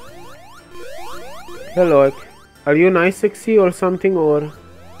 Hello, are you nice XC or something, or?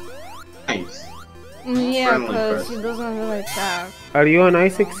 Nice. Yeah, because he doesn't really attack. Are you a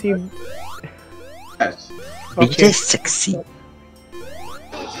nice XC? Yes. It is sexy.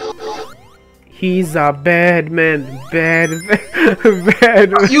 He's a bad man. Bad.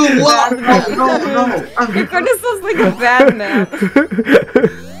 You what? No. He kind of sounds like a bad man.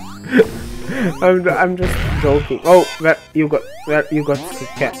 I'm just joking. Oh, you got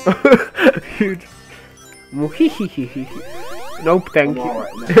cat. Huge. Nope, thank you.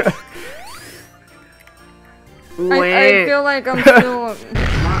 I feel like I'm still.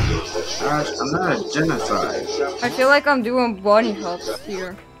 I'm not a genocide. I feel like I'm doing bunny hops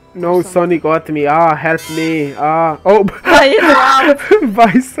here. No, Sonic got me. Ah, help me. Ah, oh.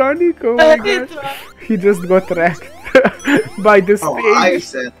 By Sonic. Oh my god. He just got wrecked by the stage. I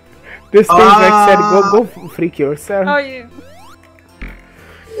said. The stage like said, go freak yourself. Oh, yeah.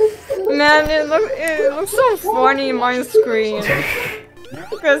 Man, it looks so funny in my screen.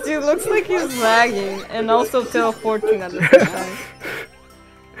 Because he looks like he's lagging and also teleporting at the same time.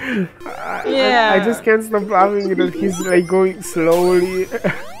 Yeah. I just can't stop laughing that he's like going slowly.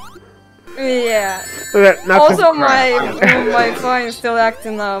 Yeah. Well, also, my phone is still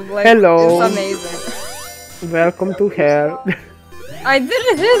acting up. Like, hello. It's amazing. Welcome to hell. I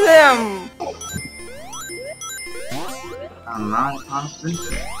didn't hit him. I'm not confident.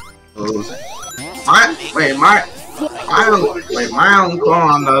 My uncle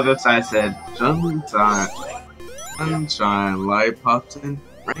on the other side said, sunshine, light pops and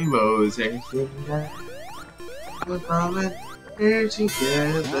rainbows, everything that we're here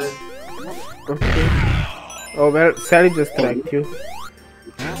together. Okay. Oh well, Sally just wrecked you.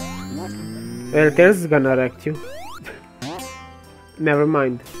 Well, Tails is gonna wreck you. Never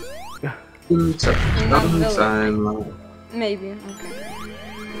mind. Maybe,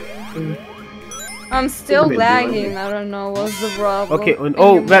 okay. I'm still lagging, I don't know what's the problem. Okay, well,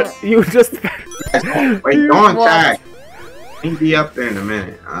 you just... Wait, don't attack! He'll be up there in a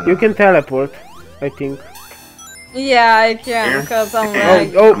minute. You can teleport, I think. Yeah, I can, because I'm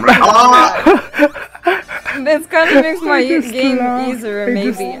lagging. This kind of makes my game easier,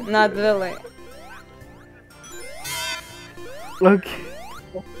 maybe, not really. Okay.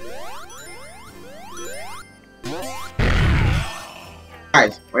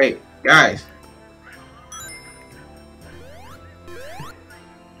 Guys, wait, guys.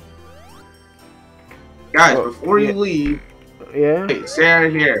 Guys, before you leave, wait, stay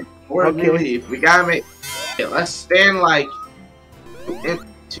right here. Before you leave, we gotta make. Okay, let's stand like 2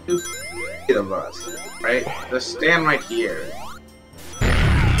 feet of us, right? Just stand right here.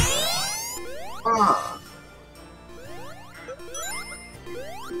 Ah.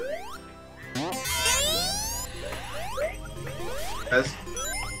 That's.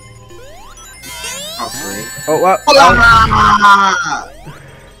 Oh, what?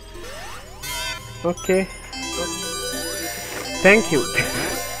 Okay. Thank you.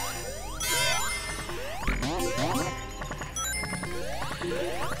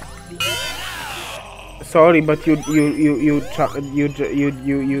 Sorry, but you attacked me.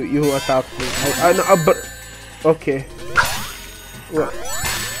 But okay.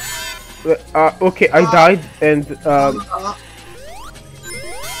 Okay, I died and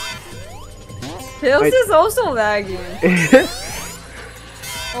Tails is also lagging.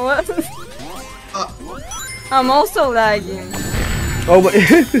 What? I'm also lagging. Oh, but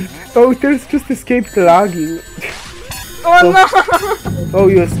oh, Tails just escaped lagging. Oh no! Oh,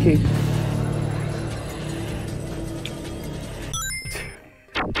 you escaped.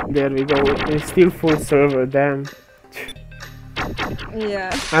 There we go. It's still full server, damn. Yeah.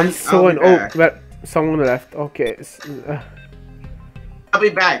 I'm so well, someone left. Okay. I'll be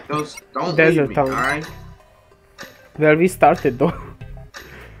back. Don't leave me, alright? Well, we started though.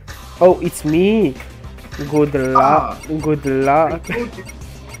 Oh, it's me. Good luck. Good luck.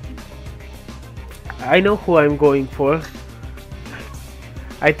 I know who I'm going for.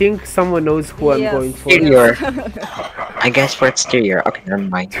 I think someone knows who I'm going for. Exterior. I guess for exterior. Okay, never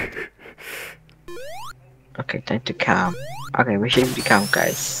mind. Okay, time to count. Okay, we should be calm,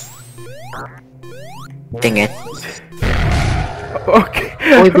 guys. Dang it. Okay.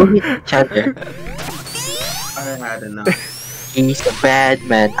 Oh, we go hit each other. I had enough. He's a bad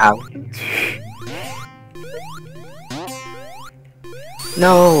man out.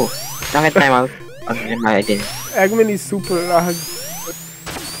 No! Don't get time out. I didn't. Eggman is super lag.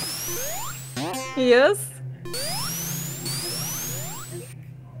 Yes?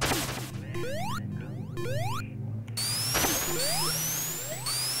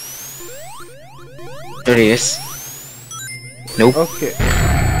 Serious? Nope. Okay.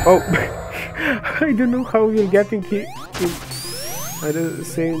 Oh, I don't know how we're getting hit at the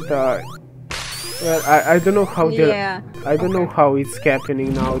same time. Well, I don't know how Yeah. I don't know how it's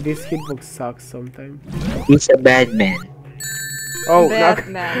happening now. This hitbox sucks sometimes. He's a bad man. Oh,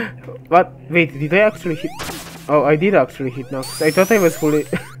 Batman. What? Wait, did I actually hit? Oh, I did actually hit Knuckles. I thought I was fully.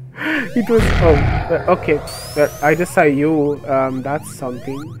 It was. Oh, okay. I just saw you. That's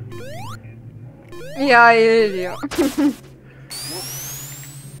something. Yeah, I hear you.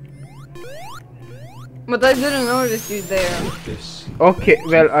 But I didn't notice you there. Okay,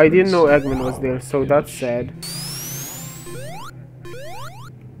 well, I didn't know Eggman was there, so that's sad.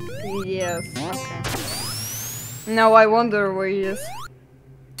 Yes, okay. Now I wonder where he is.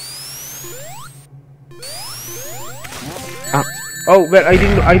 Oh well,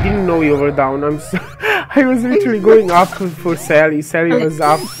 I didn't know you were down. I was literally going up for Sally. Sally was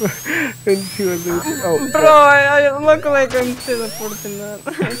up, and she was. Oh. Bro, I look like I'm teleporting that.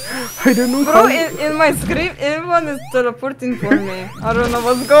 I don't know. Bro, in my script, everyone is teleporting for me. I don't know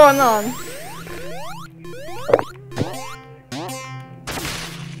what's going on.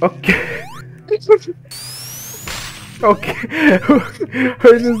 Okay. Okay.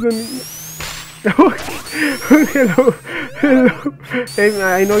 I just don't. Okay. Hello. Hey man,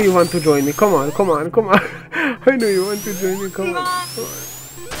 I know you want to join me. Come on. I know you want to join me. Come on.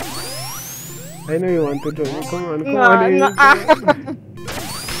 I know you want to join me. Come on.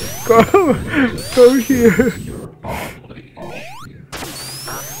 Come here.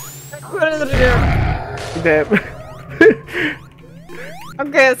 Damn.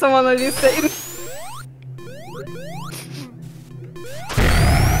 Okay, someone already said.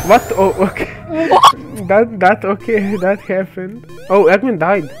 What? Oh, okay. What? That okay. That happened. Oh, Eggman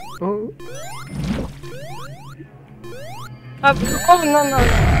died. Oh. Oh no.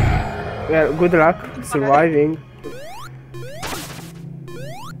 Well, good luck surviving.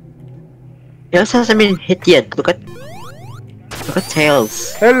 He also hasn't been hit yet. Look at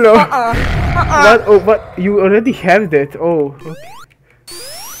Tails. Hello. What? Oh, what? You already have that. Oh, okay.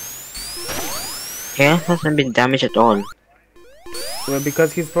 Tails hasn't been damaged at all. Well,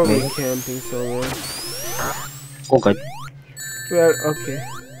 because he's probably camping somewhere. Oh god. Well, okay.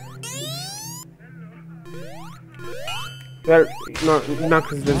 Well, no,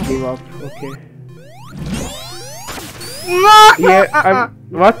 Knuckles just gave up. Okay. No! Yeah, I'm.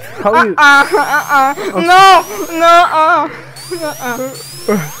 What? How you? Okay. No!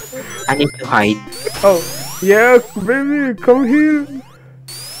 I need to hide. Oh, yeah, baby, come here.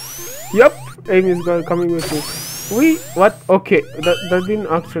 Yup, Amy's coming with me. What? Okay, that didn't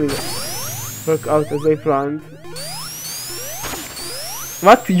actually work out as I planned.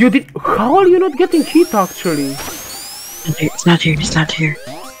 What? You did? How are you not getting hit actually? It's not here.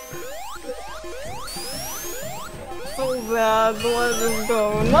 So bad, what is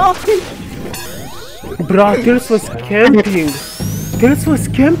going on? Bruh, Tails was camping. Tails was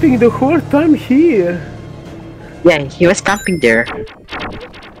camping the whole time here. Yeah, he was camping there.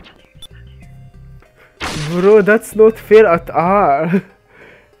 Bro, that's not fair at all.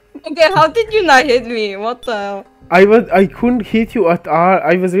 Okay, how did you not hit me? What the hell? I couldn't hit you at all.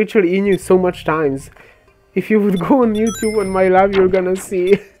 I was literally in you so much times. If you would go on YouTube on my lab, you're gonna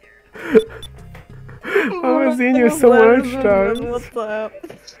see. I was in you so much times. What the hell?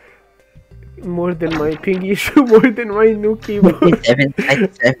 More than my ping issue, more than my new keyboard. 7.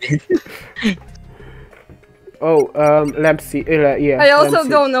 Oh, Lampsy, yeah. I also Lampsy.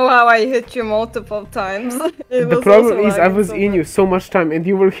 don't know how I hit you multiple times. The problem is I was in you so much time and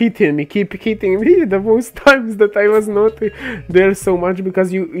you were hitting me, keep hitting me the most times that I was not there so much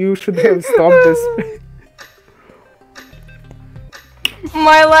because you should have stopped this.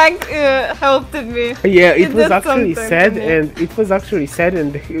 My leg helped me. Yeah, it was did actually something sad to me. and it was actually sad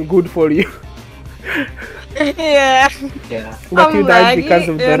and good for you. Yeah. But I'm you died because laggy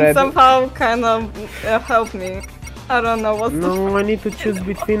of the and red. somehow kind of helped me. I don't know what's No, I need to choose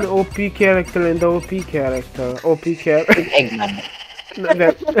between OP character and OP character. OP character. Eggman.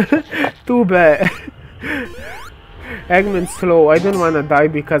 Too bad. Eggman's slow. I don't wanna die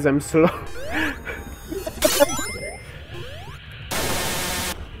because I'm slow.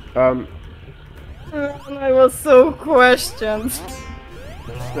 I was so questioned.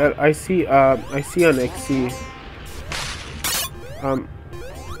 Well, I see an XC.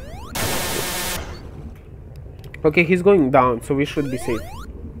 Okay, he's going down, so we should be safe.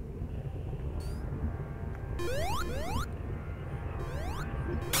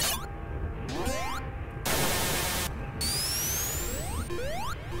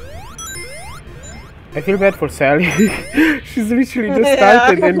 I feel bad for Sally. She's literally just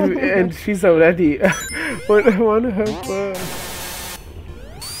started and she's already. But I want to help her.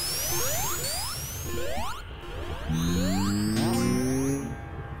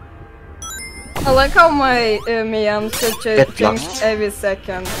 I like how my Miamster changes every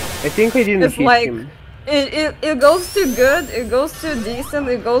second. I think I didn't It's hit like him. it goes to good, it goes to decent,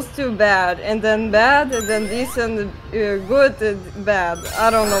 it goes to bad, and then decent, good, bad. I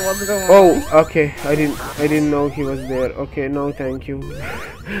don't know what's going on. Oh, okay. I didn't know he was there. Okay, no, thank you.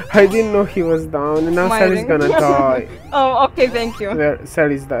 I didn't know he was down, and now Sally's gonna die. Oh, okay, thank you. Where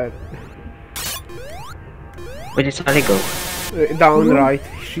Sally's dead. Where did Sally go? Down right.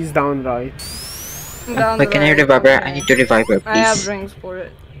 She's down right. Wait, can I revive her? I need to revive her, please. I have rings for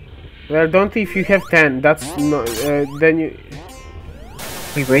it. Well, don't if you have 10. That's not. Then you.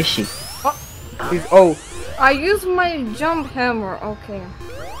 Wait, where is she? Oh. I use my jump hammer. Okay.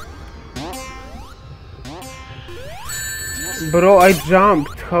 Bro, I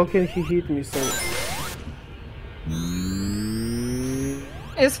jumped. How can he hit me so?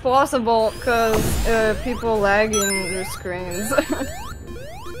 It's possible because people lagging their screens.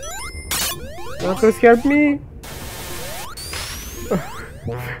 Knuckles, help me!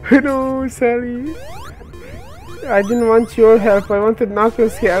 No, Sally. I didn't want your help. I wanted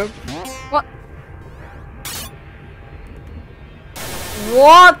Knuckles' help. What?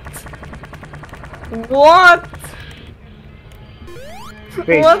 What? What?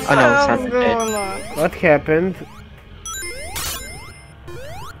 Wait. What the hell's going on? What happened?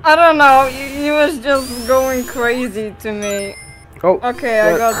 I don't know. He was just going crazy to me. Oh. Okay,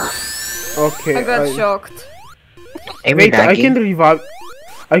 I got. Okay. I got shocked. Wait, I can revive.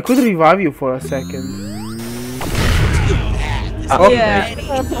 I could revive you for a second. Okay.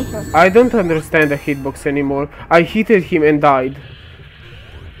 Yeah. I don't understand the hitbox anymore. I hit him and died.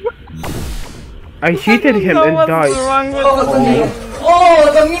 I hit him and died. Wrong with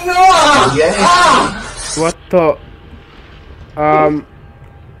What the?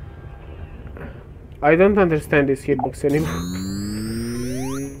 I don't understand this hitbox anymore.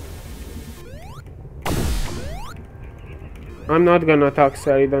 I'm not gonna attack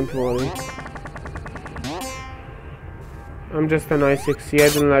Sally, don't worry. I'm just an I-6. I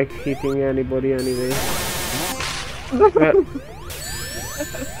don't like hitting anybody anyway.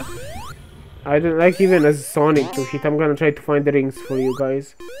 I don't like even as Sonic to hit. I'm gonna try to find the rings for you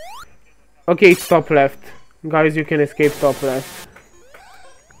guys. Okay, it's top left. Guys, you can escape top left.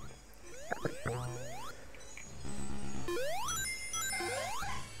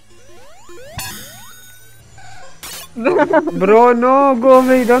 Bro, no, go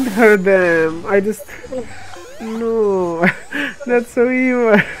away, don't hurt them. I just... No, that's so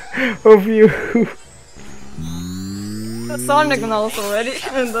evil of you. Sonic knows already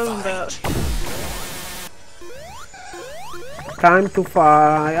and does that. Time to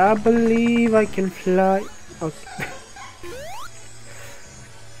fly, I believe I can fly. Okay.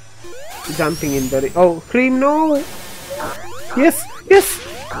 Jumping in the... Oh, Cream, no! Yes, yes!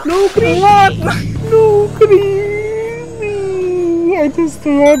 No, Cream! What? No, Cream! I just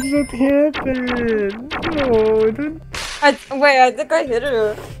watched it happen. No, don't... Wait, I think I hit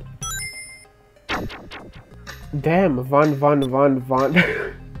her. Damn, one.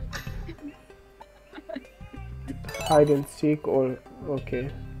 Hide and seek or...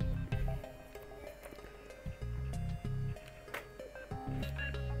 Okay.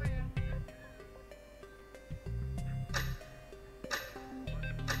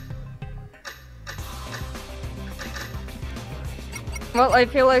 Well, I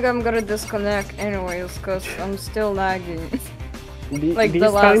feel like I'm gonna disconnect anyways, cause I'm still lagging. Like the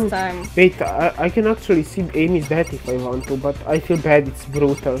last time. Wait, I can actually see Amy's death if I want to, but I feel bad, it's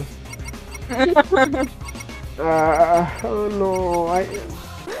brutal. Oh no,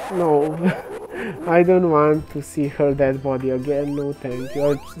 no. I don't want to see her dead body again, no thank you.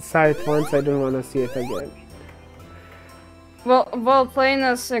 I saw it once, I don't want to see it again. Well, playing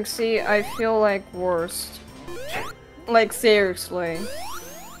as 6E, I feel like worst. Like, seriously.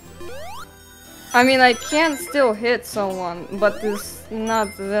 I mean, I can still hit someone, but it's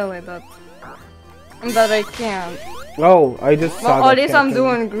not really that I can. Oh, I just saw well, that at least I'm happen.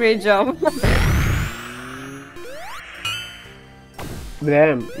 doing a great job.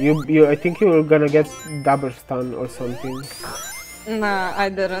 Damn, you I think you were gonna get double stun or something. Nah, I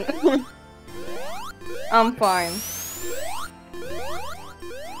didn't. I'm fine.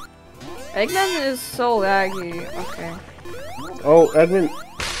 Eggman is so laggy. Okay. Oh, Eggman.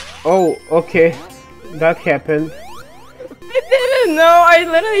 Oh, okay. That happened. I didn't know. I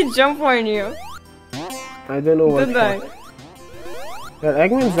literally jumped on you. I don't know what Did I? Well,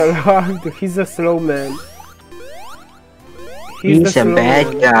 Eggman's allowed. He's a slow man. He's a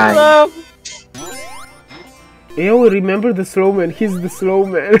bad guy. Yo, remember the slow man? He's the slow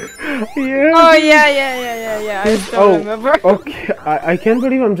man. Yeah. Oh yeah. I still remember. Okay, I can't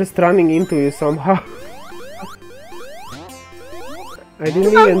believe I'm just running into you somehow. I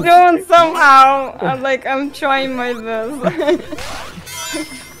didn't I'm even. doing somehow. I'm trying my best.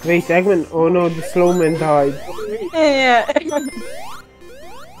 Wait, Eggman. Oh no, the slow man died. Yeah.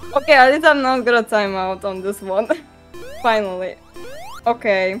 Okay, at least I'm not gonna time out on this one. Finally.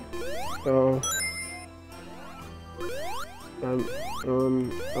 Okay. Oh.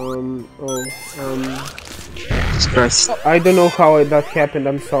 Jesus Christ. I don't know how that happened.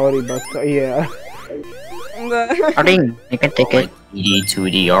 I'm sorry, but yeah. Aring, you can take it. To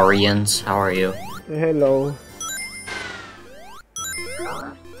the Orions, how are you? Hello.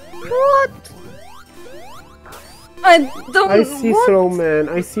 What? I see slow man.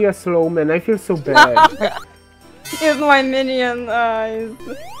 I see a slow man. I feel so bad. Here's my minion eyes.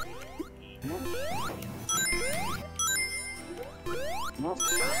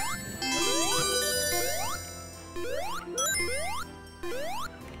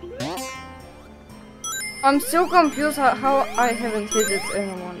 I'm still confused how I haven't hit it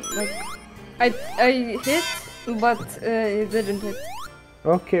anyone. Like, I hit, but it didn't hit.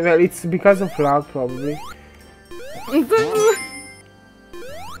 Okay, well, it's because of lag, probably.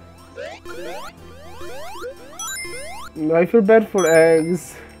 I feel bad for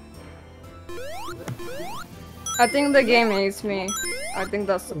eggs. I think the game hates me. I think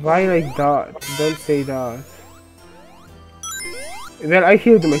that's the Why like that? Don't say that. Well, I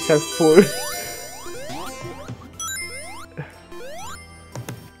healed myself full.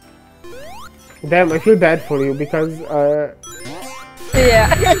 Damn, I feel bad for you because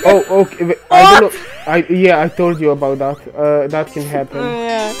yeah. Oh, okay. I don't know. Yeah, I told you about that. That can happen.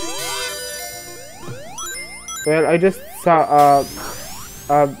 Yeah. Well, I just saw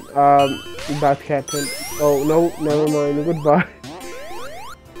that happen. Oh no, never mind. Goodbye.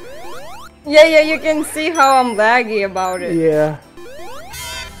 Yeah, you can see how I'm laggy about it. Yeah.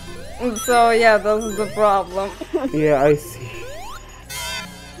 So yeah, that's the problem. Yeah, I see.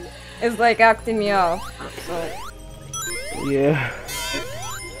 It's like acting me off. So. Yeah.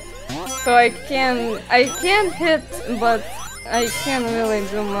 So I can't hit, but I can't really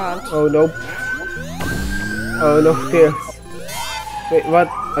do much. Oh no. Oh no, tails. Wait, what?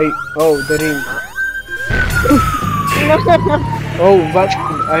 Oh, the ring. Oh, but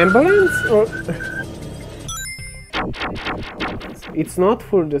ambulance? Or it's not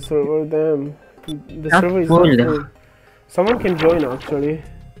for the server, damn. The Not server is full. not full. Someone can join actually.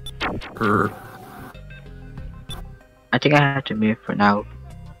 I think I have to move for now.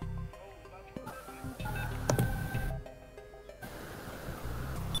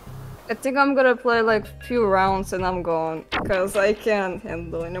 I think I'm gonna play like few rounds and I'm gone, cause I can't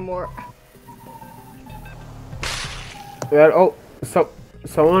handle anymore. Well, oh,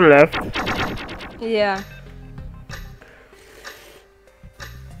 someone left. Yeah.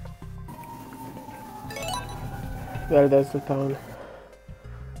 Well, that's the town.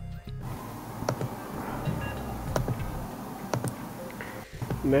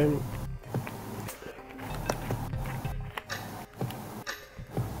 Man.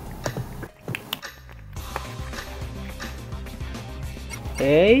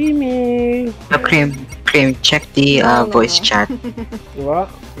 Amy. Cream, check the voice chat. What?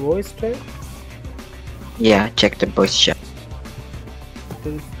 Voice chat? Yeah, check the voice chat.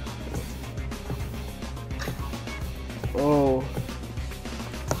 Oh.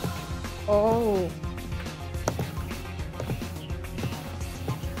 Oh.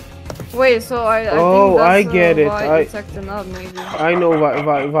 Wait, so I think that's I get it. why it's acting up, maybe. I know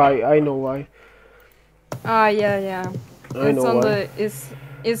why. I know why. Ah, yeah. I know why.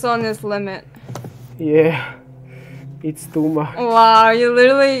 It's on its limit. Yeah. It's too much. Wow, you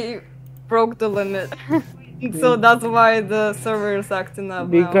literally broke the limit. So that's why the server is acting up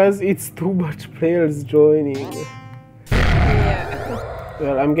because it's too much players joining. Yeah.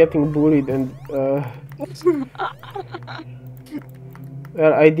 Well, I'm getting bullied and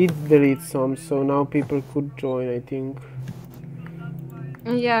well, I did delete some, so now people could join, I think.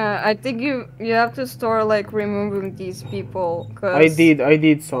 Yeah, I think you have to store like removing these people. Cause I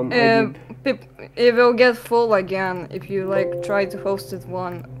did some. It will get full again if you like try to host it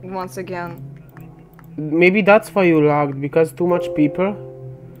once again. Maybe that's why you lagged, because too much people.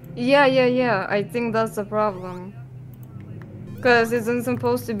 Yeah. I think that's the problem. Cause it isn't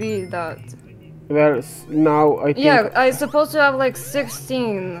supposed to be that. Well, now I think... Yeah, I'm supposed to have like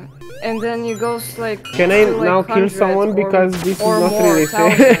 16, and then it goes like... Can I to, like, now kill someone because this is not more, really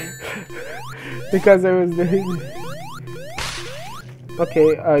fair? Because I was there.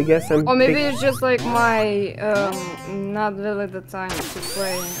 Okay, I guess I'm... Or maybe it's just like my, not really the time to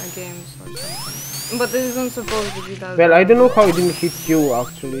play games or something. But it isn't supposed to be that Well, bad. I don't know how it didn't hit you,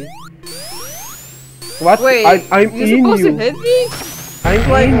 actually. What? Wait, I'm you're in supposed you. to hit me? I'm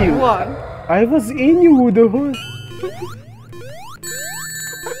Like, in you. what? I was in you the whole...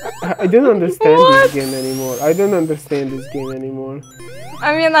 I don't understand this game anymore. I don't understand this game anymore.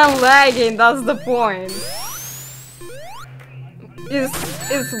 I mean, I'm lagging, that's the point.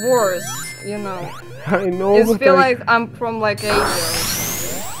 It's worse, you know. I know, I but feel like I'm from like Asia or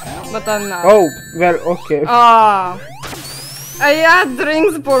something. But I'm not. Oh, well, okay. Ah. I had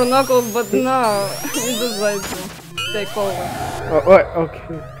drinks for Knuckles, but no. He decided to take over. Oh,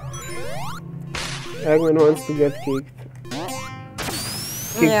 okay. Eggman wants to get kicked.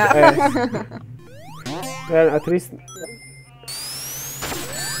 Kicked ass. Well, at least...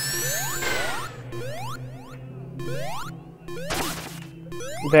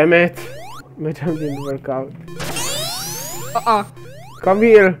 Damn it! My jump didn't work out. Come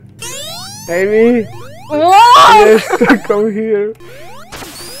here! Amy! What? Yes, come here!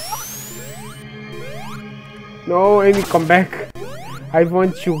 No, Amy, come back! I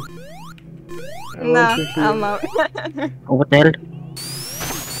want you! I Nah, want you here. I'm out. Oh, what the hell?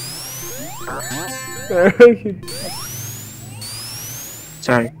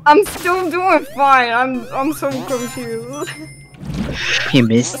 Sorry. I'm still doing fine. I'm so confused. You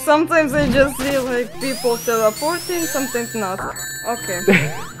missed. Sometimes I just see like people teleporting, sometimes not. Okay.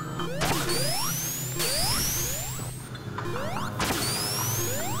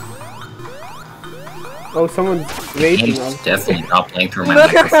 Oh, someone's waiting. I'm definitely not playing through my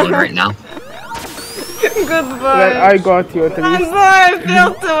microphone right now. Goodbye. Well, I got you at I'm least. sorry, I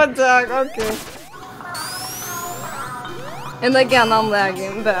failed to attack. Okay. And again, I'm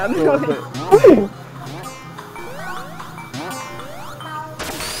lagging bad.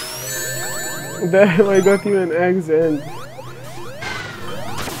 Damn, I got you an egg's end.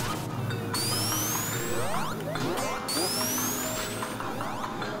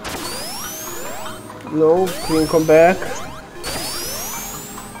 No, can you come back?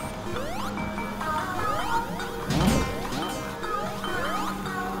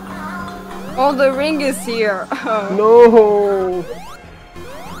 Oh, the ring is here. No.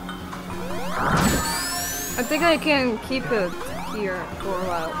 I think I can keep it here for a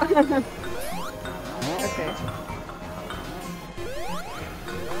while. Okay.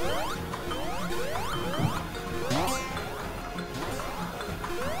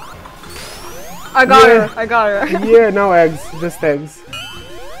 I got her. I got her. Yeah, no eggs, just eggs.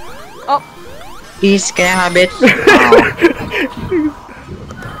 Oh. Please, can I have it?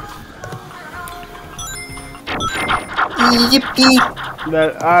 Yippee!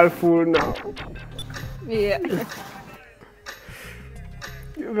 They're all full now. Yeah.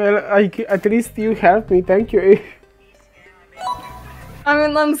 Well, at least you helped me, thank you. I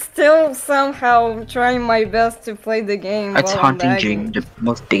mean, I'm still somehow trying my best to play the game. It's while I'm hunting lagging. dream, the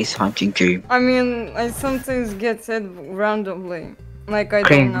most biggest hunting dream. I mean, I sometimes get hit randomly. Like, I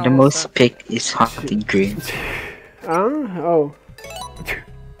Cream, don't know. the most picked is hunting dream. Oh.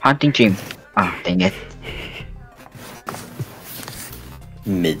 Hunting dream. Ah, dang it.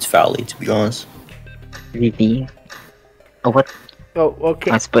 Mid's Valley, to be honest. Really? Oh, what? Oh,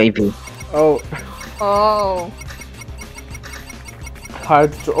 okay. That's baby. Oh. Oh.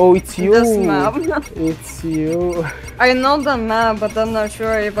 Hard to... Oh, it's you. This map. It's you. I know the map, but I'm not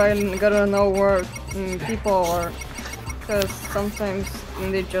sure if I'm gonna know where people are. Because sometimes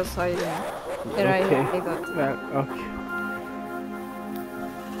they just hide me. And Okay. I hate that. Well, okay.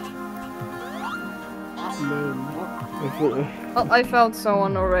 Oh, I felt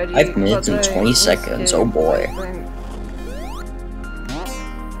someone already. 5 minutes but and I 20 seconds, oh boy.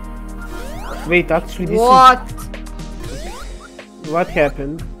 Wait, actually this What? is... What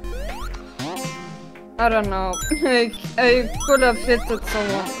happened? I don't know. I could have hit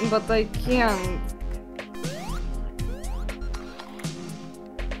someone, but I can't.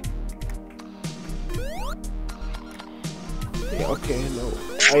 Yeah, okay, no.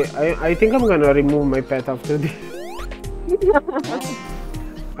 I think I'm gonna remove my pet after this.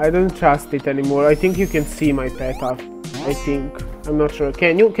 I don't trust it anymore. I think you can see my pet up. I think. I'm not sure.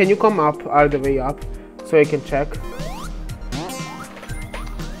 Can you come up all the way up so I can check?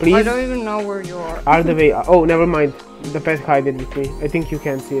 Please? I don't even know where you are. All the way up. Oh, never mind. The pet hided with me. I think you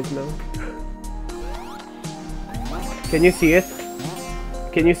can see it now. Can you see it?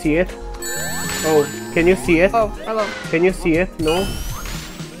 Can you see it? Oh, can you see it? Oh, hello. Can you see it? No?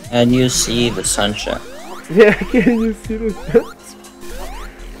 And you see the sunshine. Yeah, can you see it?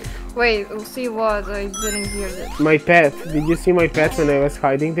 Wait, we'll see what? I didn't hear this. My pet. Did you see my pet when I was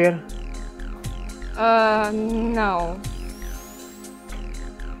hiding there? No.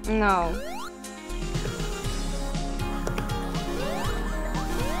 No.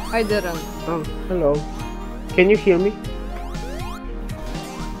 I didn't. Oh, hello. Can you hear me?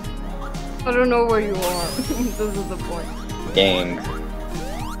 I don't know where you are. This is the point. Dang.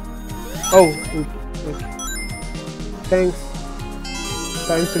 Oh, okay. Thanks.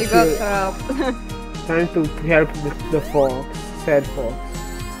 Time to You got trapped. Time to help the fox. Sad fox.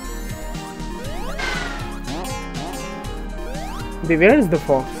 Where is the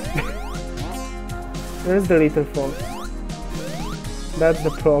fox? Where's the little fox? That's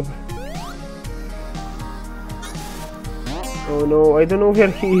the problem. Oh no, I don't know where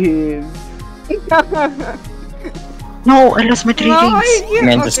he is. No, I lost my 3 rings.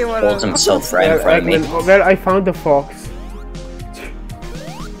 Man just pulled himself right in front of me. Well, I found the fox.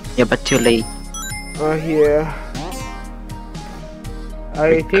 Yeah, but too late. Here.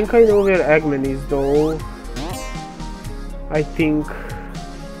 I think I know where Eggman is though. I think...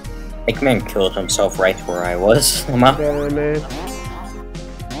 Eggman killed himself right where I was. Damn it.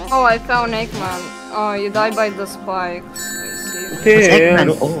 Oh, I found Eggman. Oh, you died by the spikes. I see.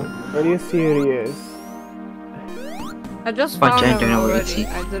 Damn. Oh. Are you serious? I just But found I him don't know where already.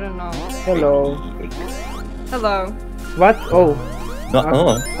 it's I didn't know. Hello. Hello. What? Oh.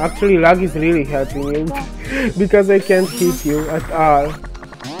 Uh-oh. Actually, lag is really helping him. Because I can't hit you at all.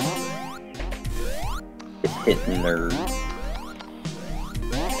 Hit nerd.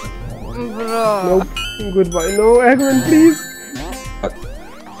 Bro. Nope. Goodbye. No, Eggman, please.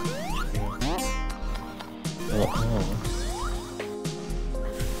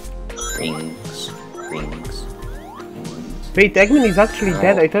 Rings. Wait, Eggman is actually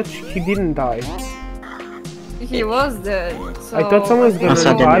dead. I thought he didn't die. He was dead. So I thought someone was gonna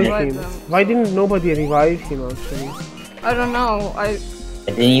revive him. him. Why didn't nobody revive him actually? I don't know. I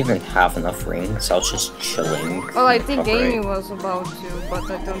didn't even have enough rings. I was just chilling. Well, I think upright. Amy was about to, but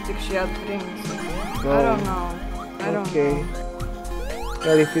I don't think she had rings. No. I don't know. I don't know.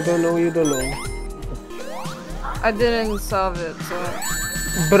 Well, if you don't know, you don't know. I didn't solve it, so...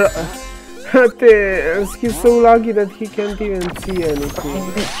 He's so lucky that he can't even see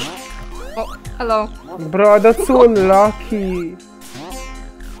anything. Oh, hello. Bro, that's so unlucky.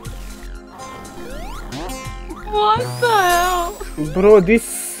 What the hell? Bro, this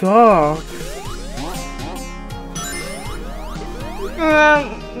sucks. Man,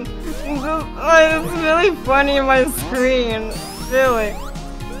 it's really funny in my screen. Really.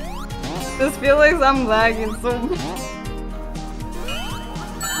 This feels like I'm lagging so much.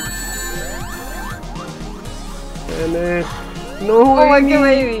 And, no, oh, Amy.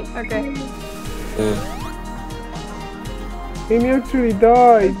 okay, Amy. Okay. Amy actually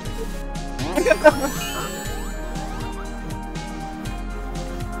died.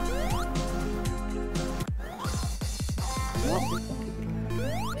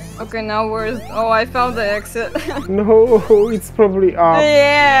 Okay, now where's... Oh, I found the exit. No, it's probably up.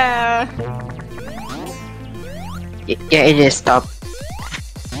 Yeah. Yeah, it is. Stop.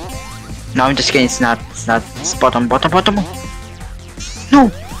 No, I'm just kidding. It's not. It's bottom.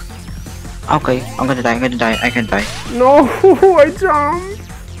 No. Okay, I'm gonna die. I can die. No, I jumped.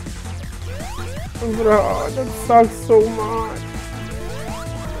 Bro, that sucks so much.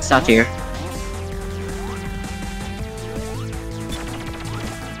 It's not here.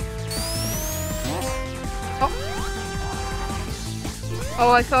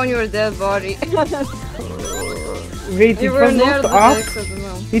 Oh, I found your dead body. Wait, you it were was near not the up? exit,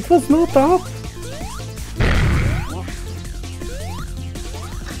 no. It was not up?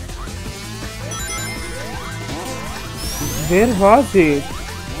 Where was it?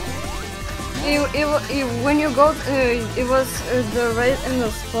 When you go, it was the right in the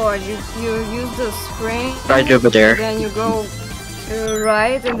spot. You use the spring. Right over there. Then you go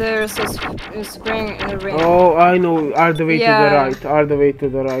right, and there's a spring in the ring. Oh, I know. All the way to the right. All the way to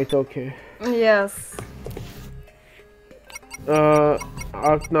the right. Okay. Yes.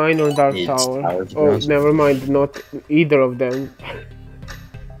 Arc 9 or Dark Tower? Oh, never mind. Not either of them.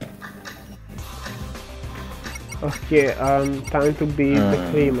 Okay. Time to beat the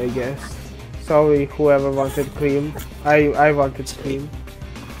cream, I guess. Sorry, whoever wanted cream. I wanted cream.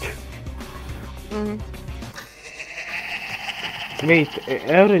 Wait,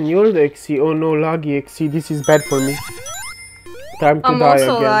 Aaron, you're the XC. Oh no, Laggy XC. This is bad for me. Time to I'm die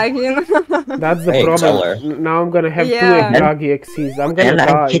also again. lagging. That's the Hey, problem. Zeller. Now I'm gonna have Yeah. two Egglaggy XCs. I'm gonna Then I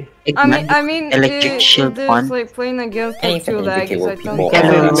die. hit I mean, electric shield there's one. like playing against the Anything two indicate laggies. where I don't people Because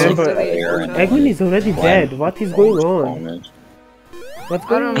think I are it's remember really there and- important. Eggman is already When- dead. What is going on? What's I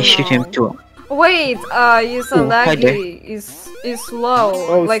going don't on? I shoot him too. Wait, he's a Oh, hi there. laggy. Is slow,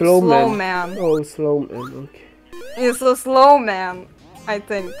 Oh, like slow slow man. man. Oh, slow man. Okay. He's a slow man, I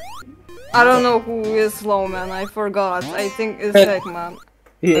think. I don't know who is slow man. I forgot. I think it's Eggman.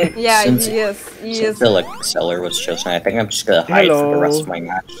 Yeah. Yeah, Since- he is. He Since is. the Zeller was chosen, I think I'm just gonna hide for the rest of my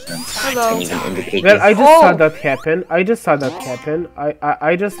match since Hello. I can even indicate Well, this. I just saw Oh. that happen. I just saw that happen.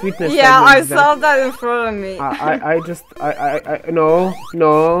 I just witnessed. Yeah, I Eggman's death. saw that in front of me. No.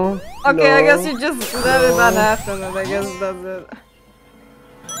 Okay, no, I guess you just let that happen, and I guess that's it.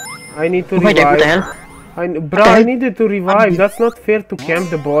 I need to Wait, what the hell? revive. Bro, I needed to revive. That's not fair to camp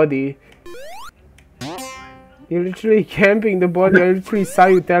the body. You're literally camping the body. I literally saw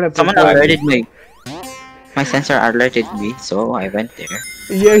you teleport. Someone alerted me. My sensor alerted me, so I went there.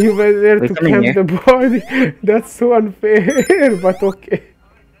 Yeah, you went there Wait, to come in camp here. the body. That's so unfair, but okay.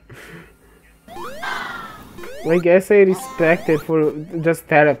 I guess I respect it for just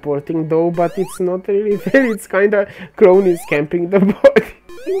teleporting though, but it's not really fair. It's kinda cronies camping the body.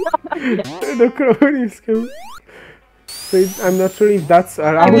 The cronies camp. So I'm not sure if that's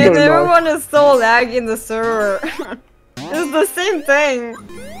I allowed mean, or not. everyone is so laggy in the server. It's the same thing.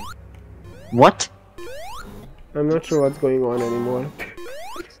 What? I'm not sure what's going on anymore.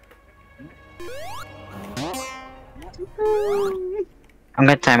 I'm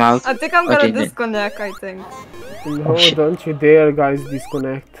gonna time out. I think I'm gonna Okay, then. disconnect. I think. No, shit. don't you dare, guys,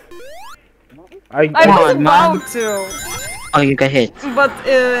 disconnect. I Come was on, man. about to, Oh, you got hit. but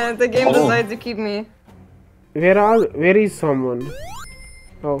the game Oh. decided to keep me. Where is someone?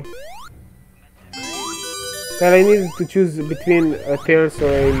 Oh. Well, I needed to choose between Tails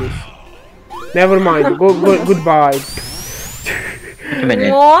or Amy's. Never mind. Goodbye. Wait a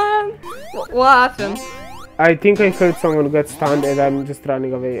minute. What happened? I think I heard someone get stunned and I'm just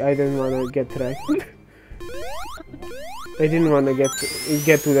running away. I didn't want to get wrecked. I didn't want to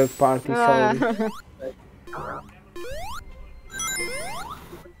get to that party. Sorry.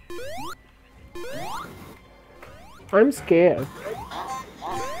 I'm scared.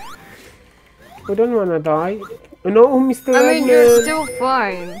 I don't wanna die. No, Mr. I mean, Eggman. you're still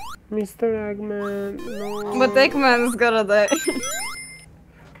fine. Mr. Eggman, no. But Eggman's gonna die.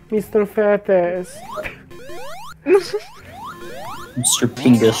 Mr. Fattass. Mr.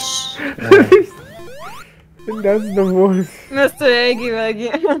 Pingus. That's the worst. Mr. Eggy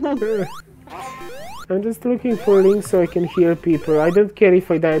Waggy. I'm just looking for links so I can heal people. I don't care if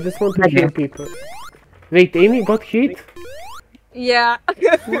I die, I just want to heal people. Wait, Amy got hit? Yeah.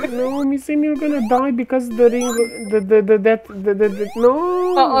 No, Miss Amy, you're gonna die because the ring, no.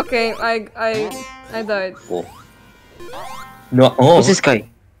 Oh, okay. I died. Oh. No. Oh. Who's this guy?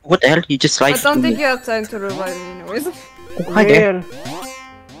 What the hell? You just I lied to don't think me. you have time to revive me, anyways. Oh, hi there.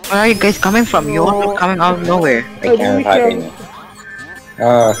 Where are you guys coming from? You're No. coming out of nowhere. I can't revive you.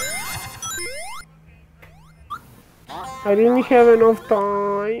 I didn't have enough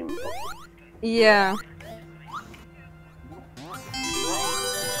time. Yeah.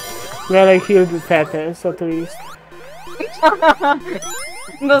 Well, I healed the Fattass at least.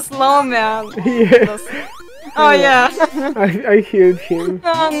 The slow man. Yeah. Oh yeah. I healed him.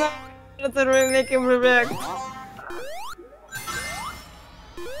 Oh no. That's really make him react.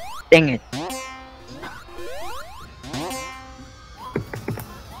 Dang it.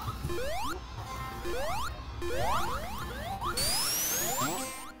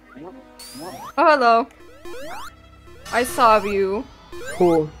 Oh hello. I saw you.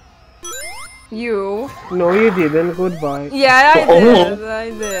 Who? You. No, you didn't. Goodbye. Yeah, I Oh. did. I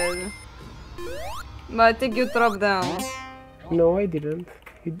did. But I think you dropped down. No, I didn't.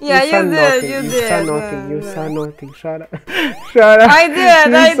 Yeah, saw you did, nothing. you You did. saw nothing. You No. saw nothing. Shut up. Shut up. I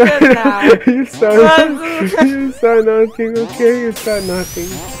did, You I saw- did now. You saw. What? You saw nothing. Okay, you saw nothing.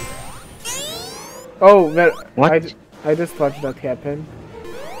 Oh well. What? I just watched that happen.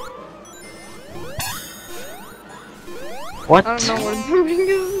 What? I don't know what doing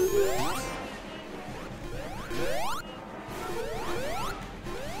is.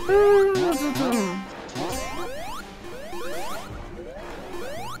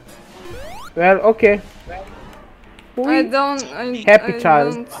 Well, okay. I don't. Happy I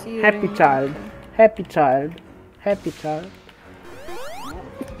child. don't see Happy it. child. Happy child. Happy child.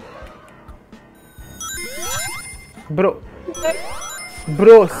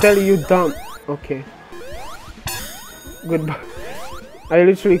 Bro, Sally, you dumb. Okay. Goodbye. I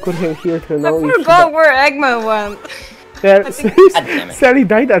literally could have healed her I now. if she forgot where Eggman went. Well, Sally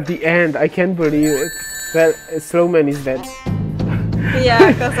died at the end. I can't believe it. Well, Slowman is dead.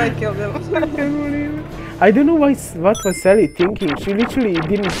 Yeah, because I killed him. I can't believe it. I don't know what was Sally thinking. She literally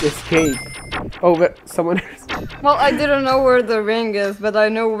didn't escape. Oh, well, someone else. Well, I didn't know where the ring is, but I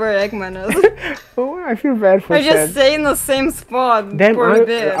know where Eggman is. Oh, I feel bad for I just stay in the same spot Damn, for a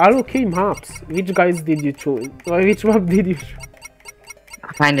bit. okay, maps. Which guys did you choose? Or which map did you choose?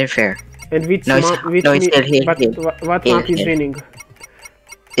 Find it fair. And which no, map? Which no, it's still here. But what map is winning?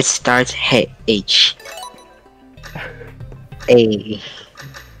 It starts H. A.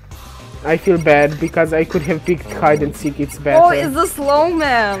 I feel bad because I could have picked hide and seek. It's better. Oh, it's the slow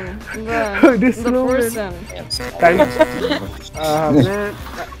man. The person. Man,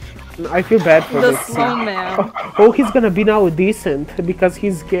 I feel bad for the this. Slow man. Oh, he's gonna be now decent because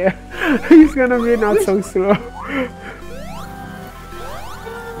he's scared. He's gonna be not so slow.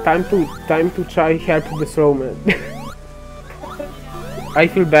 Time to try help the slow man. I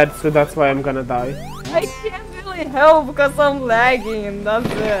feel bad, so that's why I'm gonna die. I can't really help because I'm lagging, and that's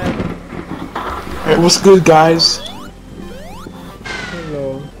it. Hey, what's good, guys?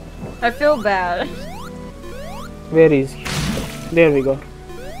 Hello. I feel bad. Where is he? There we go.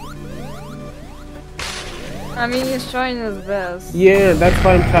 I mean, he's trying his best. Yeah, that's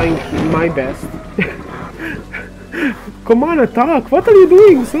why I'm trying my best. Come on, attack! What are you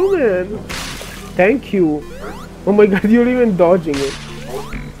doing, Snowman? Thank you. Oh my god, you're even dodging it.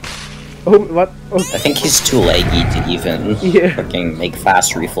 Oh, what? Oh. I think he's too laggy to even fucking make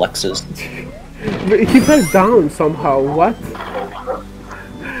fast reflexes. He fell down somehow, what?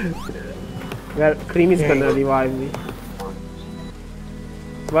 Well, Cream is gonna revive me.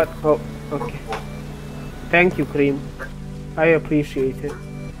 What? Oh, okay. Thank you, Cream. I appreciate it.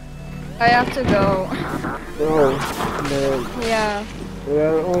 I have to go. Oh, man. Yeah.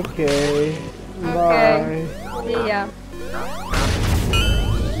 Well, okay. Okay. Bye. See ya.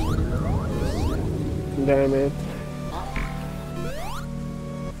 Damn it.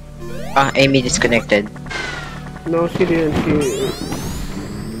 Amy disconnected. No, she didn't.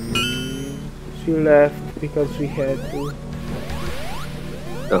 She left because she had to.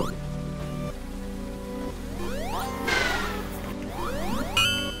 Oh.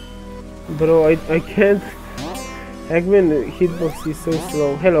 Bro, I can't. Eggman hitbox is so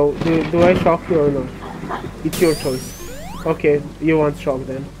slow. Hello, do I shock you or not? It's your choice. Okay, you want shock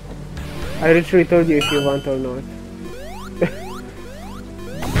then. I literally told you if you want or not.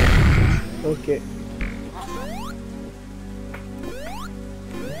 Okay.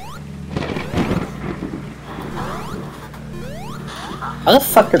 How the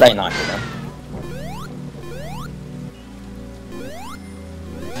fuck did I not hit him?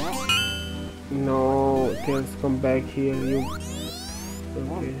 No, Tails, come back here. You.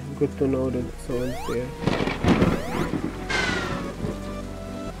 Okay, good to know that someone's there.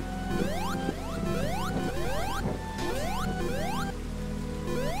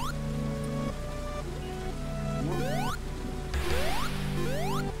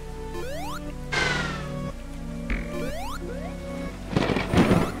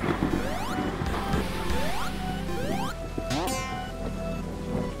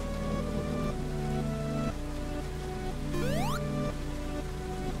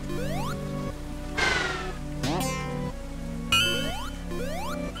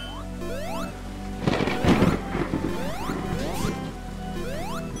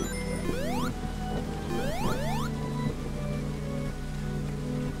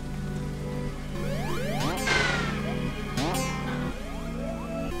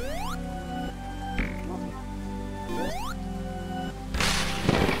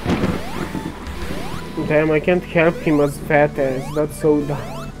 Damn, I can't help him as fat ass. That's so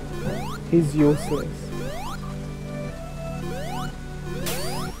dumb. He's useless.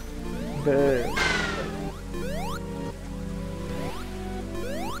 Damn.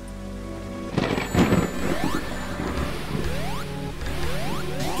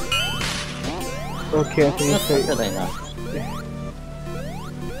 Okay, I think so.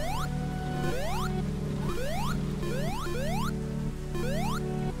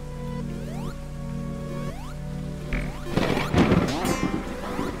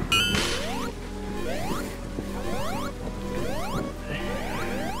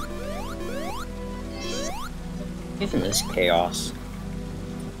 Even this chaos.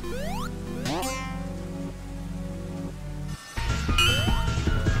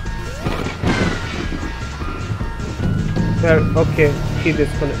 Well, okay, he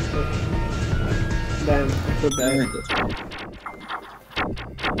disconnected. Damn, so bad.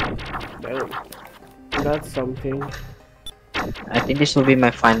 Damn, that's something. I think this will be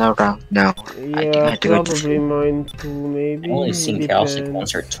my final round now. Yeah, probably mine too, maybe. I've only seen Chaos like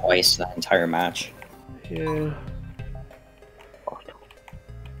once or twice that entire match. Yeah.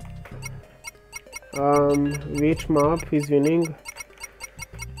 Which map is winning?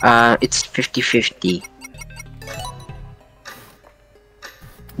 It's 50-50.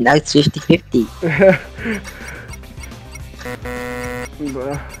 Now it's 50-50.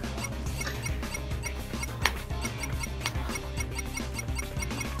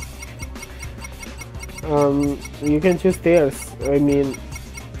 You can choose stairs. I mean,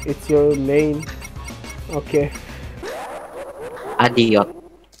 it's your lane. Okay. Adios.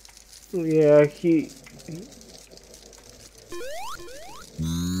 Yeah,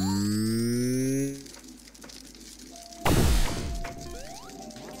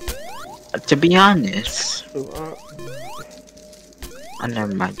 To be honest,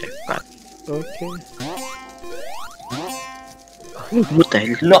 never mind. Okay. What the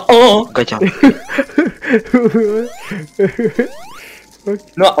hell? No. Good job.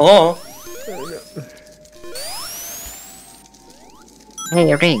 No.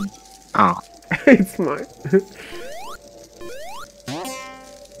 Hey, ring. Oh. It's mine.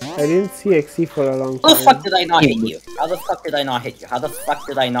 I didn't see XE for a long time. How the fuck did I not hit you? How the fuck did I not hit you? How the fuck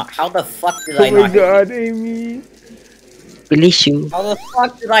did I not hit you? Oh my god, Amy. Release you. How the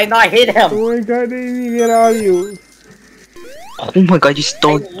fuck did I not hit him? Oh my god, Amy, where are you? Oh my god, you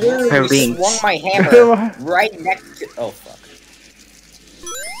stole her ring. I swung my hammer right next to. Oh fuck.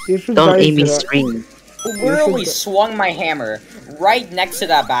 Don't Amy's ring. I literally swung my hammer right next to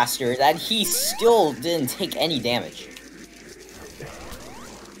that bastard, and he still didn't take any damage.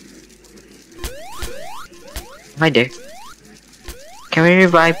 Hi there. Can we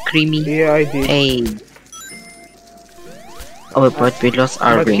revive Creamy? Yeah, I did. Hey. Oh, but we lost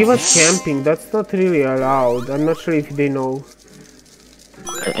our But rings. he was camping, that's not really allowed. I'm not sure if they know.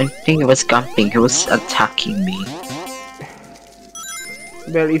 I think he was camping, he was attacking me.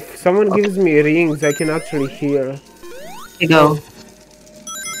 Well, if someone gives me rings, I can actually heal. Here you go.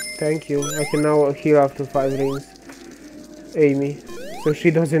 Thank you. I can now heal after 5 rings. Amy. So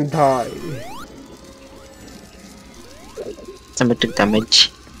she doesn't die. Someone took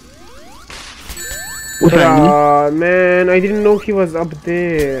damage. Man, I didn't know he was up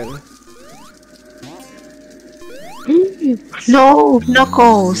there. No,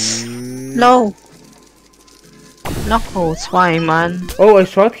 Knuckles. No. Knuckles, why, man? Oh, I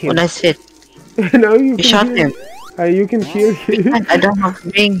shot him. Oh, that's it. Now you shot him. You can kill him. I don't have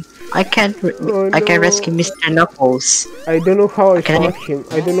ring. I can't. I can rescue Mr. Knuckles. I don't know how I shot him.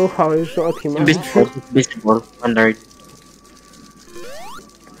 I don't know how I shot him. Invisible. Wondered.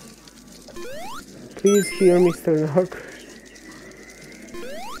 Please heal Mr. Knuckles.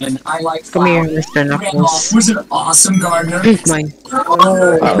 And I like Come here, Mr. Knuckles. Was an awesome gardener. He's mine.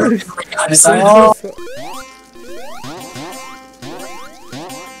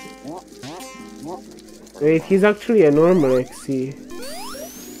 Wait, he's actually a normal XC.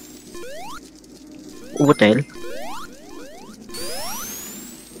 What the hell?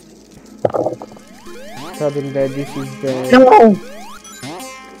 Tell him that this is bad. No!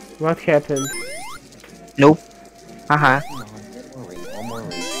 What happened? Nope. Haha.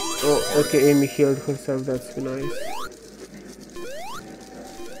 Oh, okay, Amy healed herself, that's nice.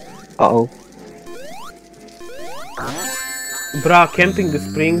 Uh-oh. Bruh, camping the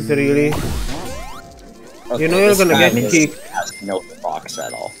springs, really? Okay, you know you're gonna get kicked. Has no box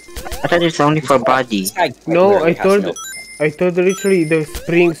at all. I thought it's only for body. No, I thought literally the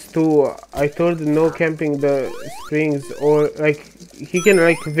springs too. I thought no camping the springs, or like he can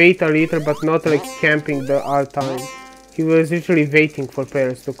like wait a little but not like camping the all time. He was literally waiting for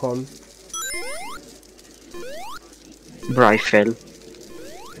players to come. Bro, I fell.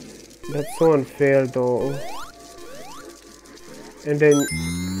 That's so unfair though. And then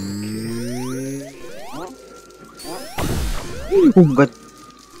oh god.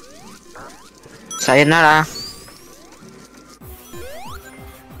 Sayonara.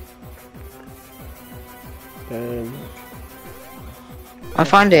 I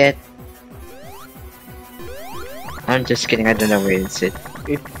found it. I'm just kidding, I don't know where it's it.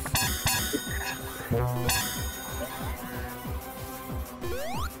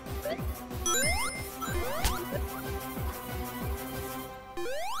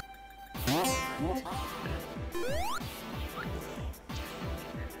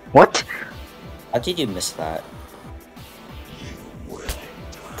 What? How did you miss that?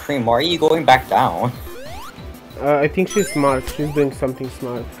 Cream, why are you going back down? I think she's smart. She's doing something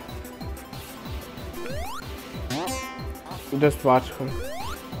smart. Just watch her.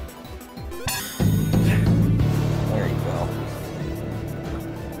 There you go.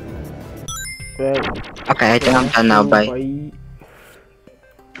 Well, Okay, I think I'm done now. Bye. Bye.